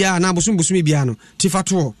da bia na bosom bia no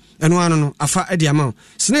tifato eno ano no afa e dia ma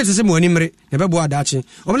sene tese mo animre ne bebo adache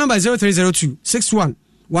o number 0302 61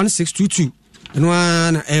 1622 eno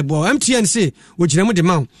ana ebo MTN say wo gina mu de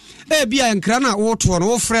ma bia nkra na wo to no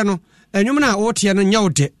wo frɛ no enwum na wo tie no nya wo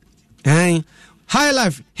de high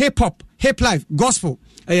life hip hop hip life gospel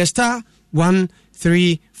star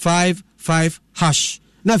 1355 hash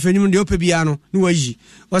na fenyum de opebia no no wayi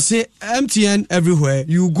o say MTN everywhere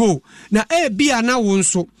you go na bia na wo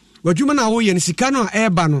nso wadwuma na wo ye sika no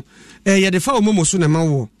eba no ye de fa momo so na ma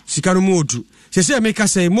wo sika no modu se make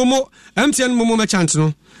say momo MTN momo merchant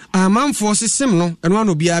no amanfo system no eno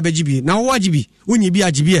ano bia abegibi na wo agibi onyi bi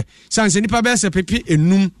agibi sanse nipa be se pepe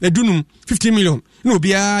enum edunum 50 million na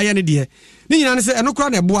obia ye ne de ni nyina ne se eno kra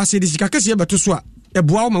na eboa se de sika kase beto so a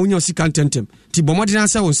eboa wo ma wonya sika ntentem ti bomodi na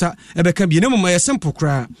se wonsa ebeka bi ne mo ma ye simple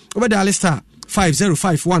kra obeda star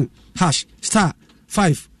 5051 hash star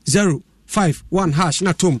 5051 hash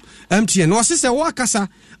na tom MTN no se wakasa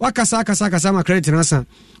ma credit na san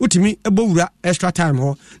utimi ebowura extra time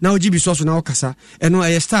ho na ogibi so na wakasa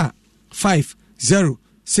eno star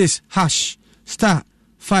 506 hash star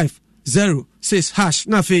 506 hash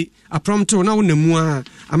na fe aprompto na wonamu a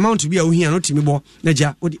amount bi a ohia no timi bo na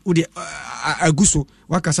ja odi aguso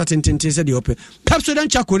wakasa tentente se de ope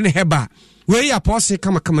Pepsodent chako ne heba we ya pose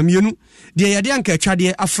kama mienu de yade anka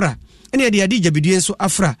atwade afra ene de yade jabidue so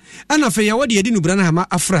afra ana fe ya wode yade nubra na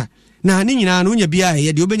hama afra na ni nyina no nya bia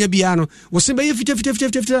ye de obenya bia no wo se be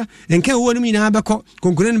fita enka wo no nyina beko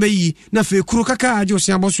konkone no be yi na fe kuro kaka aje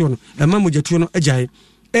osia boso no ema mojatuo no ajae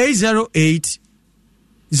 808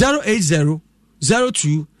 080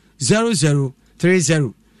 02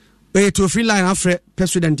 0030 to free line afre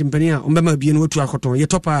Pepsodent mpania ombema bia no watu akoton ye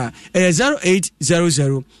topa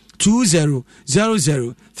 0800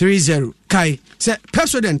 200030 kai se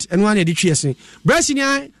Pepsodent and one edition Bright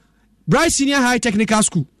Senior High Technical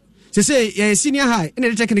School say senior high in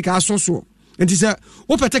the technical so and is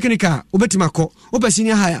open technical obetimako open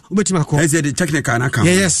senior high obetimako is the technical na come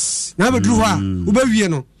yes na be dru ha obewie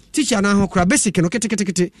no teacher na ho kra basic no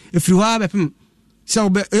kete if you have so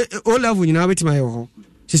o level nyina obetima yo ho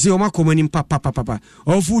say o makomani papa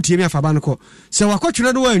o fu tie mi afaba no ko se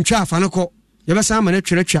wakotwere no wantwa afa no ko ye be sa ma na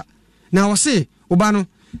twere na wo se oba no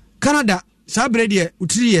Canada sabre de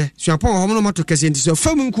utiriye suapon ho no mato kese nti so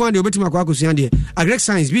famu nko ade obetima kwa akosuan de agric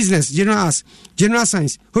science business general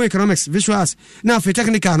science home economics visual arts na fe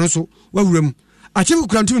technical no so wawuram acheku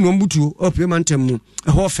krantu no mbutuo opie mantem mu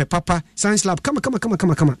ho fe papa science lab kama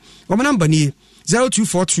o number ni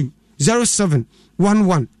 0242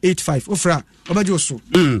 071185 ofra obajo so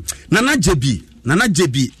nana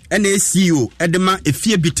jebi ene CEO edema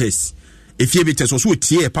efie bites so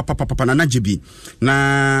tie papa na najebi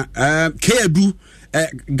na keadu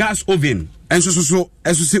gas oven enso so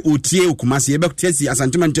se otie okumase ebekutesi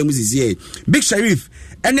asantemantam sisi Big Sheriff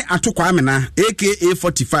ene atokwa amena aka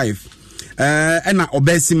 45 ena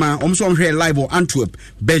obesima omso omhwe live o Antwerp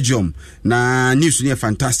Belgium na news ne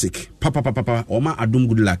fantastic papa oma adum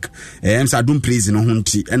good luck emsa adum praise no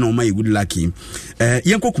hunti ena oma good luck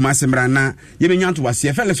yenko kumase mra na yebenyanto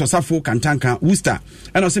wase Felix Osafo Kantanka Worcester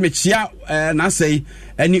ena se mechia na sei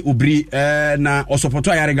eni obri na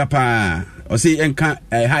osopoto Ayariga pa o se enka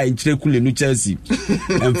ha enchire kule nu Chelsea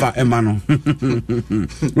emfa emano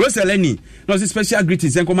Roseleni no se special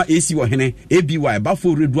greetings enkoma AC wo hene ABY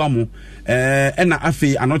bafo reduamo ena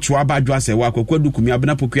afi anocho abadwo ase wa kwakwadu kumi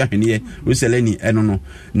abena pokua hene Roseleni eno no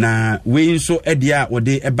na we nso edia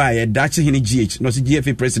wode eba ye dache hene GH no se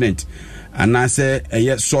GFA president anase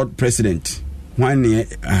eye sword president wane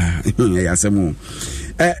yasemu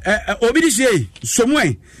obidishie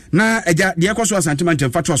somwe na eja de ekoso asantiment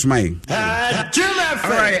mfato asomai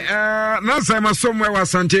alright na say somewhere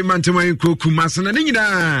was sentiment man kokumase na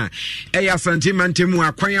nyina sentiment mu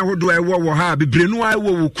akwan ahodo ewo ha bebrenu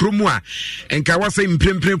awo kromu a enka wase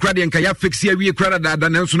mprempren kra de enka ya fix ya wie kra da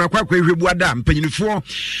na nso na kwakwa ehwebu ada mpanyinifo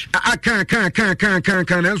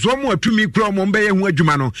aka na nso mo atumi kra mo mbe ye hu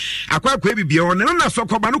adwuma no akwakwa bibia ho na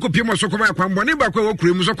sokoba no kopiem sokoba akwambo ne ba kwa wo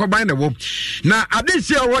kremu sokoba na wo na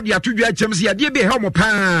adesi a wo de atodwa chem se ya de be he mo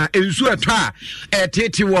pa ensu atwa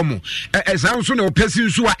tete wo mo esan so na opese bɛsi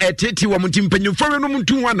nso a ɛtete wɔ mo nti mpanyimfoɔ no mu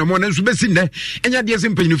ntu ho anamɔ no nso bɛsi nnɛ ɛnya deɛ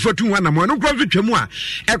sɛ mpanyimfoɔ tu ho anamɔ no nkora nso twa mu a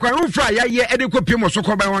ɛkwan wofra a yɛayɛ ɛde kɔpie mɔ so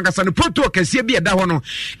kɔban wankasa no poto kɛseɛ bi ɛda hɔ no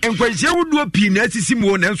nkwanhyia wodoɔ pii na asisi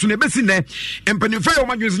mu nanso na ɛbɛsi nnɛ mpanyimfoɔ yɛ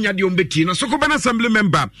ɔmadwene sɛ nyadeɛ ɔmbɛtie no sokɔban assembly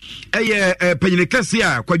member ɛyɛ panyine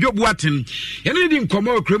kɛseɛ a Kwadwo Boaten yɛne di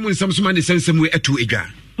nkɔmmɔ ɔkura mu nsɛm so ma ne sɛnsɛm wei atu adwa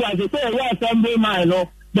assemblyman no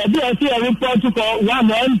the DSC report to one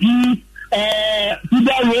MP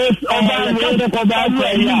Fida race over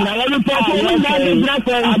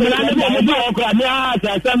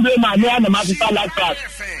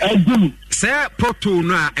sɛ poto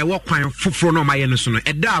no a ɛwɔ kwan foforɔ no ɔmayɛ no so no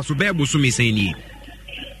ɛda so bɛɛbo so mesɛn nie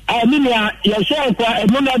menea yɛhyɛ kwa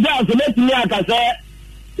ɛno no ɛda so mɛtumi aka sɛ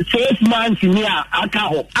 6 months ni a aka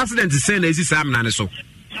hɔ accident sɛ na ɛsi saa mena ne so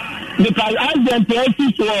because accident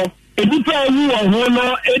ɛsi soɔ edipa ewu wɔ ho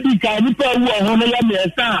no edika edipa ewu wɔ ho no yɛ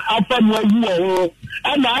mmiɛnsa afa no ewu wɔ ho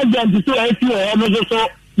ɛna agent so esi wɔ hɔ no so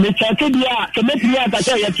mekyɛke bi a kɛmɛtumi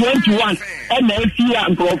akata yɛ 21 ɛna esi a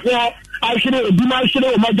nkurɔfoɔ ahyere edum ahyere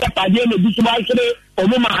wɔn agya padeɛ na ebi so ahyere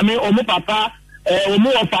wɔn maame wɔn papa wɔn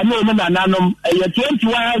wɔfa ne wɔn nananom ɛyɛ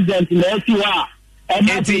 21 agent na esi hɔ a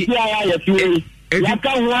ɛna tete a yɛ fi wei yaka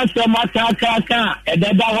ho asɛm akaka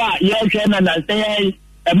ɛdɛda hɔ a yɛhwɛ na nansɛn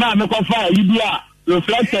ɛma mekɔfa yi bi a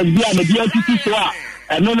reflectors bi a media titi so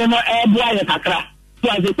a no ɛboa yɛ kakra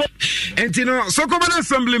enti no Sokoban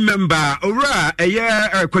assembly member owura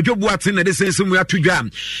ɛyɛ Kwadwo Boaten na de sensem mu atodwa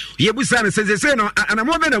yɛbusa no sɛ no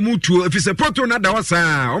anamɔ bɛ na mutuo efisɛ poto na da wasa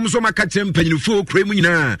ɔmo so maka kyerɛ mpanyinfo kura mu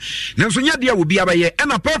nyinaa nanso nya de a obi abayɛ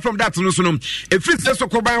and apart from that no so no efiri sɛ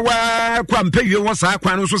Sokoban wa kwa mpɛwie wɔ saa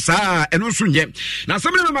kwan no so saa ɛno nso nyɛ na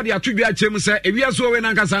assembly member de atodwa akyerɛ mu sɛ ewia so wɔ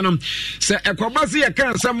na nkasa no sɛ ɛkɔba se yɛ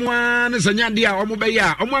kan samoa ne sɛ nya de a ɔmo bɛyɛ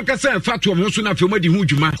a ɔmo ankasa ɛfa to ɔmo so na afɛ ɔmo di ho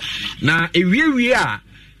dwuma na ewie a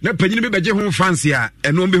na panyini bi bɛgye ho fancy a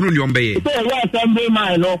ɛno ɔmbɛhunu ne ɔmbɛyɛ sɛ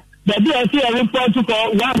assemblyman no the DSC report to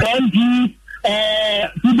one MP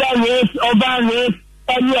Fida race over race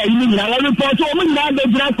ɛne ayi ne nyinaa report to ɔmo nyinaa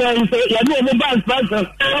bɛgyina sɛ yɛne ɔmo ba inspector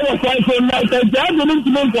ɛwɔ kwan so na sɛ ɛde ne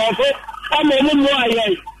ntumi nkɔɔfo ama ɔmo mu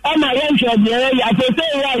ayɛ ama yɛnhwɛ deɛ yɛ afei sɛ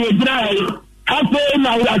yɛ a yɛgyina ha yi afei na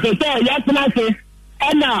afei sɛ yɛatena ase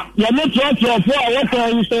ɛna yɛne trɔtrɔfo a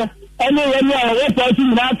wɔkwan so ɛne yɛne a wɔkwan so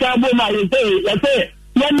nyinaa ka bɔ ma yɛsɛ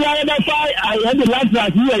yẹni ayẹbẹfa ayẹdi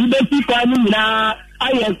latras yi ẹyi bẹ si kwan ni nyinaa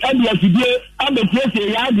ayẹ ẹdi ẹfidie abẹtiesie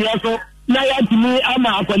yẹ adiẹ so na yàtìmí ama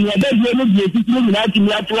akọni ẹbẹdie ni diẹ titi ni nyinaa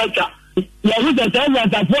tìmí ato ẹtwa yẹri sẹsẹ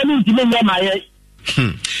ẹnyansafoɔ ni ntìmí nyẹ ma yẹ.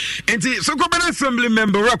 Enti Sokoban assembly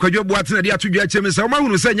member Kwadwo Boaten na de atodwa kyerɛ me sɛ ɔma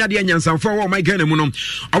hunu sɛ nya de nyansamfoɔ wɔ ɔman Ghana mu no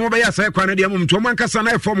ɔmo bɛyɛ asɛ kwan de amom to ɔmo ankasa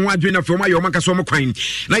na ɛfɔm ho adwene na fɔm ayɛ ɔmo ankasa ɔmo kwan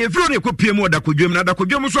na yɛfiri no ekɔpie mu ɔdakɔdwam na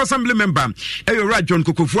dakɔdwam so assembly member ɛyɛ Ra John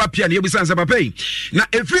Kokofo apia na yɛbisa nsɛ papa yi na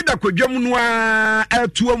efiri dakɔdwam no a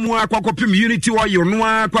ɛtoa mu akɔkɔpem unity wɔ no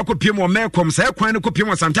a akɔkɔpie mu ɔmɛkɔm sɛ kwan no kɔpie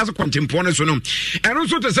mu asantase kɔntempɔ no so no ɛno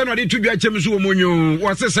nso te sɛ na ɔde todwa kyerɛ me so wɔ monyo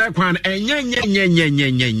wɔse sɛ kwan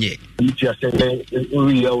ɛnyɛ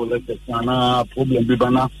sana problem bi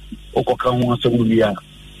bana okoka ho asɛm bi a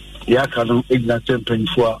yɛaka no ɛgyina sɛ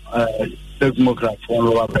mpanyinfoɔ a democrat fɔ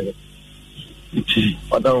no wabɛyɛ nti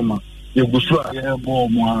ɔdaroma yɛgu so a yɛbɔ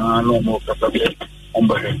ɔmo a na ɔmo kasa bɛ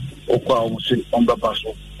ɔmbɛhwɛ ɔkɔ a ɔmo se ɔmbɛba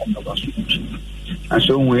so nanso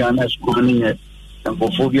ohu yɛ ana sukuu no nyɛ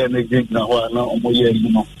nkɔfoɔ bi a na gyinagyina hɔ a na ɔmo yɛ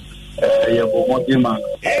ayi no yɛbɔ mmɔden ma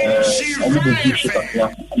ɔmo bɛdi so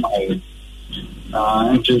kakra ama ayɛ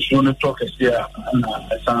nti so no talk is here and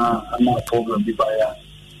na problem bi baya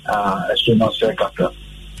so no say kakra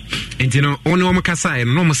nti no ono o mkasa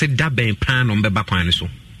no mo se da ben pan no mbeba kwan no so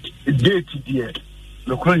date there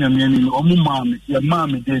the kwanya me ni o mu maame ya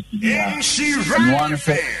maame date there no one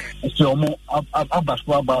say so mo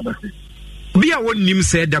abaso ababa bia wonnim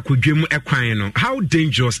say da kodwam ekwan no how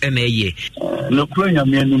dangerous na eye no kwanya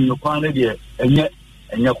me ni no kwan there enye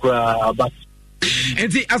kura but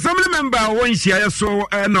enti assembly member won hia so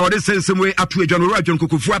na ode sensem we ato adwa no Ra John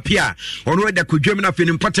Kokofo apia ono da kodwam na fe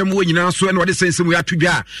ni mpatam wo nyina so na ode sensem we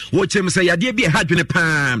atodwa wo kyem say yade bi ha dwene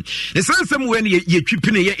pa ne sensem we ne ye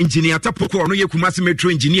twipine ye engineer tapoko ono ye Kumasi metro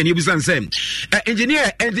engineer ne bisan say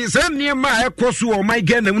engineer enti say ne ma ekoso o my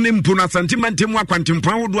Ghana mu ne mpu na santimantem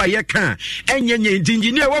akwantempan wodo aye ka enyenye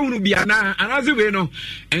engineer wa hunu bia na anaze we no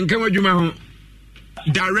enka wadwuma ho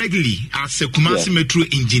directly as a Kumasi metro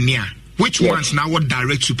engineer. Which ones now what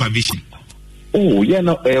direct supervision? Oh, yeah,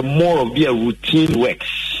 no, more of their routine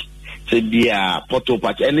works. Say their portal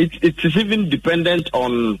patch, and it is even dependent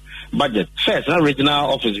on budget. First, an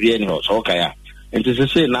regional office bien house, okay. And to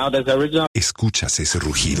say now there's a regional. ¿Escuchas ese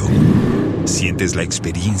rugido? ¿Sientes la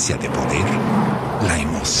experiencia de poder? ¿La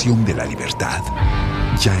emoción de la libertad?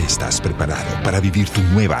 ya estás preparado para vivir tu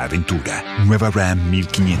nueva aventura. Nueva Ram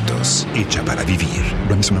 1500, hecha para vivir.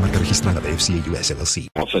 Ram es una marca registrada de FCA US LLC.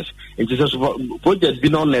 Office. It is a project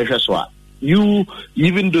been on leisure, so you,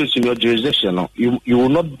 even though it's in your jurisdiction, you will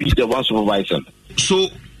not be the one supervising. So,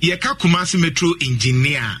 Yeka Kumasi Metro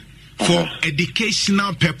engineer for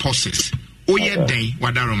educational purposes.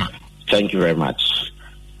 Wadaroma. Thank you very much.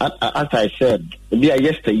 As I said,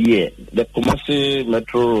 yesterday, the Kumasi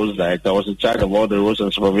Metro Roads Director was in charge of all the roads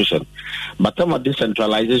and supervision. But some of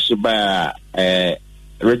decentralization by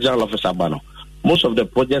regional office Abano. Most of the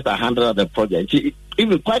projects are handled at the project.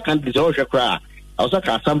 Even quite can't be so cry. I was like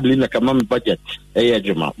assembly in the common budget,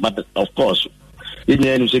 but of course, in the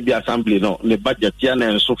end, be assembly, no, the budget,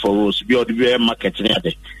 and so for roads, be the market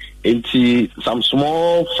into some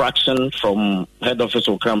small fraction from head office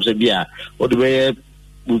will come, say, or the way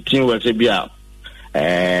routine will say, the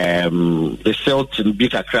sales in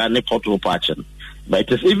big Accra, portal patching. But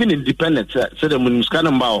it is even independent. So the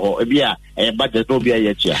muniskanamba a budget no be a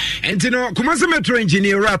yet. And you know, Kumasi Metro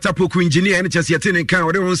engineer, Ratapoku engineer, and just yet in car,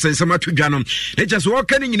 or say some to Janum. They just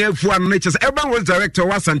walking in F1, natures. Urban was director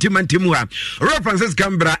was Santiman Timua, Francis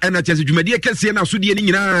Gambra, and I just Jumedia Cassiana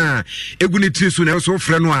Sudianina, Egunitus, also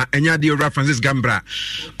Frenois, and Yadi Francis Gambra,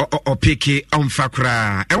 or Piki on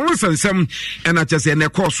Fakra. And once some, and I just say,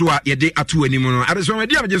 Nekosua, Yade Atu anymore. I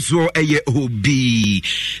just saw a year be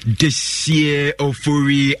this year of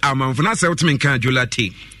Furi Amanfana Outman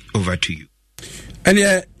Kajulati. Over to you. And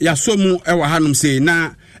ya so mu ewa hanum say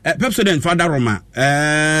na Pepsodent Father Roma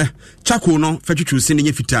chako no fetutu se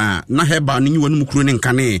ne fita na heba no nyiwa no mukuru ne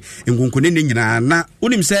nkane nkonkone ne nyina na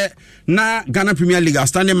unim se na Ghana Premier League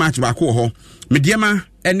standing match ba ko ho mediema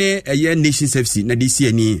ene eye Nations FC na DC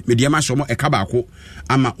ani mediema shomo eka ba ko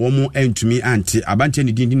ama omo entumi anti abante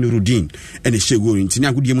ne din Nurudin ene shego ntini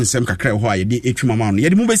agodie mu nsem kakra ho aye de etwuma ma no ye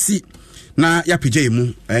de mu besi na ya pije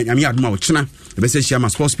mu nyame adoma wo chena ebese hia ma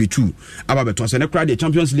sports p2 aba beto so ne kra de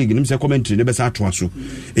Champions League nim se commentary ne bese ato aso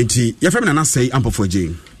enti ye fam na say ampofo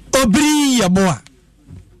agin obri yaboa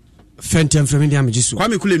fentem from India mejisu kwa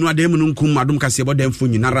me kule nu adem no nkum adom Kasiebo demfo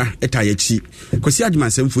nyinara eta ya chi kwasi adima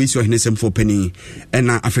semfo isi ohene semfo pani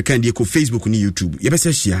na African die ko Facebook ni YouTube ye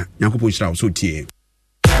bese hia nyankopon hira so tie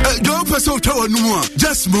Don't pass out our number.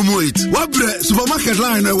 Just momo it. Wabre supermarket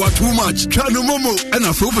line what too much. Chano momo and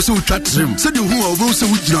a focus so chat him. Said you who are also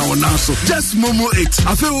with now now. Just momo it.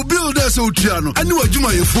 I feel build us out piano. I know what you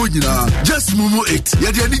my phone now. Just momo it.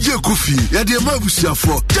 Ya the DJ coffee. Ya the mabusia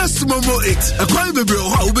for. Just momo it. A crime baby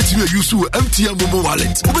how bet you use to MTN momo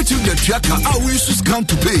wallet. Bet you get tracker. I will use to scan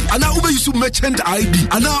to pay. And now use to merchant ID.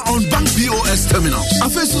 And now on bank POS terminals. I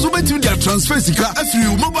first so bet you their transfer sika every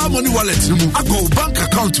mobile money wallet. I go bank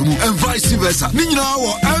account and vice versa. Nina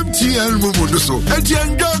our MTN Momo so.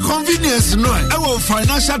 MTN convenience no. Our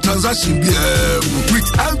financial transaction with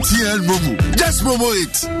MTN Momo. Just Momo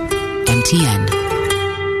it. MTN.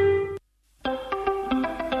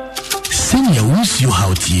 Senior who's you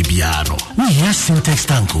how Tibiano. We hear Syntax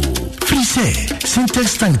Tanko. Free say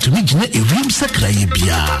Syntax Tank to me jine a rim sakra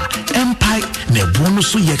bia. Empire ne bonus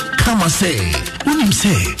so ye kama say. Unim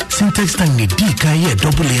say Syntax Tank ne dika ye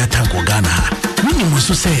double layer tank Ghana. Unim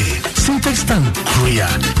so say Syntax Tank Korea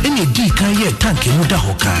any dika ye tank muda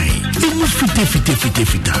hokai. Emu fite.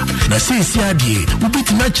 Na say siadie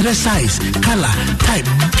ubit natural size, color, type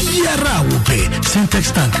biara ube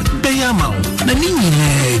Syntax Tank beyamau. Na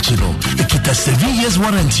nini chino. Kita 7 years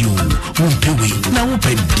warranty Umpewe na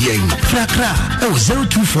upe dien Frakra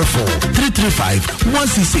 0244 335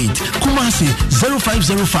 168 Kumasi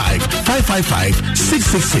 0505 555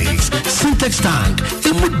 666 Syntax Tank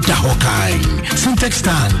Imuda Hokai Syntax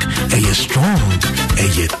Tank Eye strong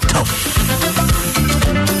Eye tough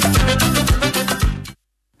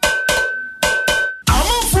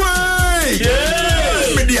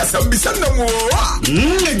Sambisanda mo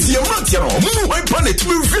eti amati no mu we planet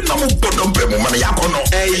mi fi na mo bodom be mo man yakono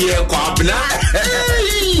eye kwabna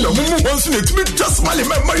na mo wonso na timi just male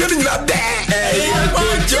me ma yeni na de eye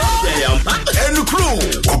kojo en crew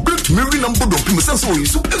complete mi na bodom mi sense o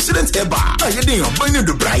yisu accident eba ayede yan ban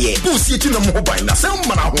do braye ko si eti na mo ban na sem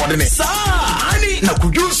mana ho de ne sa ani na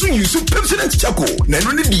kojo so yisu accident chako na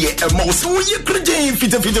no ne de e ma wo so ye krejen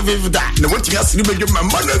fita na wonti asiri be dwuma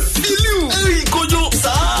ma na feel you ey kojo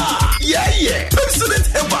sa yeah. President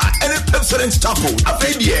Eva and President Chapo.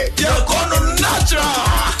 Afedie. You're gonna natural.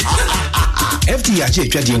 FTH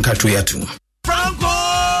Chadian Katuyatu.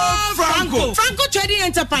 Franco Trading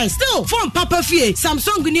Enterprise. Still, phone Papa Fie,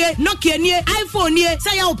 Samsung nie, Nokia nie, iPhone nie,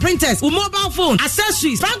 say your printers, mobile phone,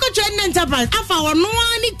 accessories. Franco Trading Enterprise. Afa our no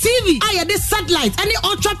TV. I this satellite, any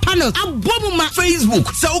ultra panels. Abobuma Facebook.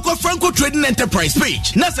 Sauko Franco Trading Enterprise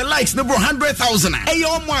page. Nasa likes number 100,000.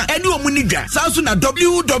 Ayoma. Any omuniga. Samsung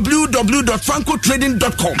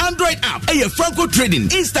www.francotrading.com. Android app. Aye Franco Trading.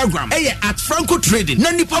 Instagram. Aye at Franco Trading.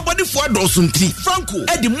 Nani papa di for dosunti. Franco.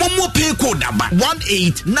 Edi momo pay code number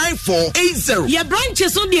 189480. Your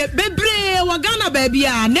branches on the Bebre Wagana baby.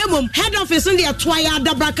 Nemo head office on the Atwaya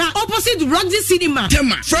Dabraka opposite Roxy Cinema.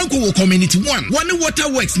 Tema Franco Community 1. One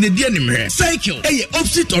waterworks ne dianime. Cycle. Aye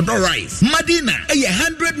opposite Odor Rise. Madina. Aye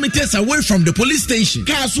 100 meters away from the police station.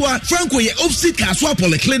 Kaswa Franco ye opposite Kaswa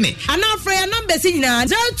Polyclinic. And our prayer number is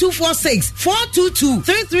 0246 422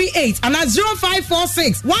 338 and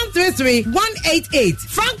 0546 133 188.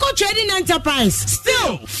 Franco Trading Enterprise.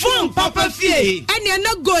 Still phone Papa Fie. And you're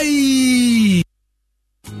not going.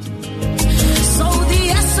 So the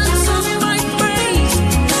essence of my praise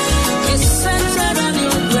is centered on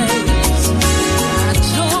your grace.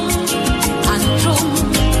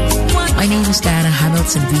 My name is Diana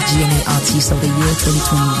Hamilton, VGMA Artist of the Year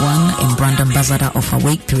 2021 and brand ambassador of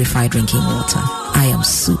Awake Purified Drinking Water. I am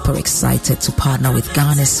super excited to partner with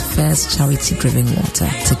Ghana's first charity-driven water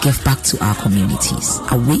to give back to our communities.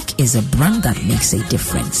 Awake is a brand that makes a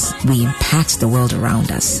difference. We impact the world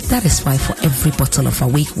around us. That is why for every bottle of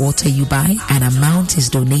Awake water you buy, an amount is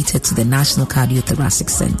donated to the National Cardiothoracic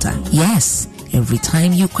Center. Yes, every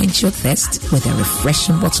time you quench your thirst with a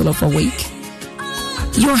refreshing bottle of Awake,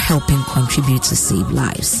 you're helping contribute to save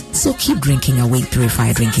lives. So keep drinking Awake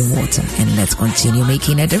Purified Drinking Water and let's continue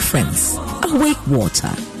making a difference. Awake Water,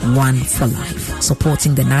 one for life.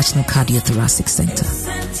 Supporting the National Cardiothoracic Center.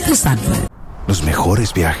 This advert. Los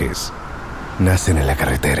mejores viajes nacen en la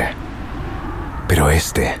carretera. Pero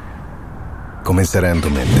este comenzará en tu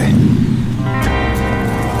mente.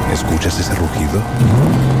 ¿Escuchas ese rugido?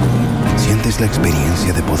 ¿Sientes la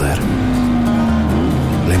experiencia de poder?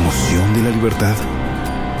 ¿La emoción de la libertad?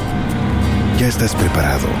 Ya estás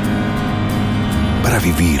preparado para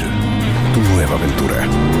vivir tu nueva aventura.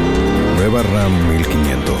 Nueva RAM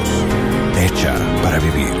 1500. Hecha para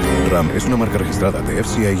vivir. RAM es una marca registrada de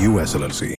FCI US LLC.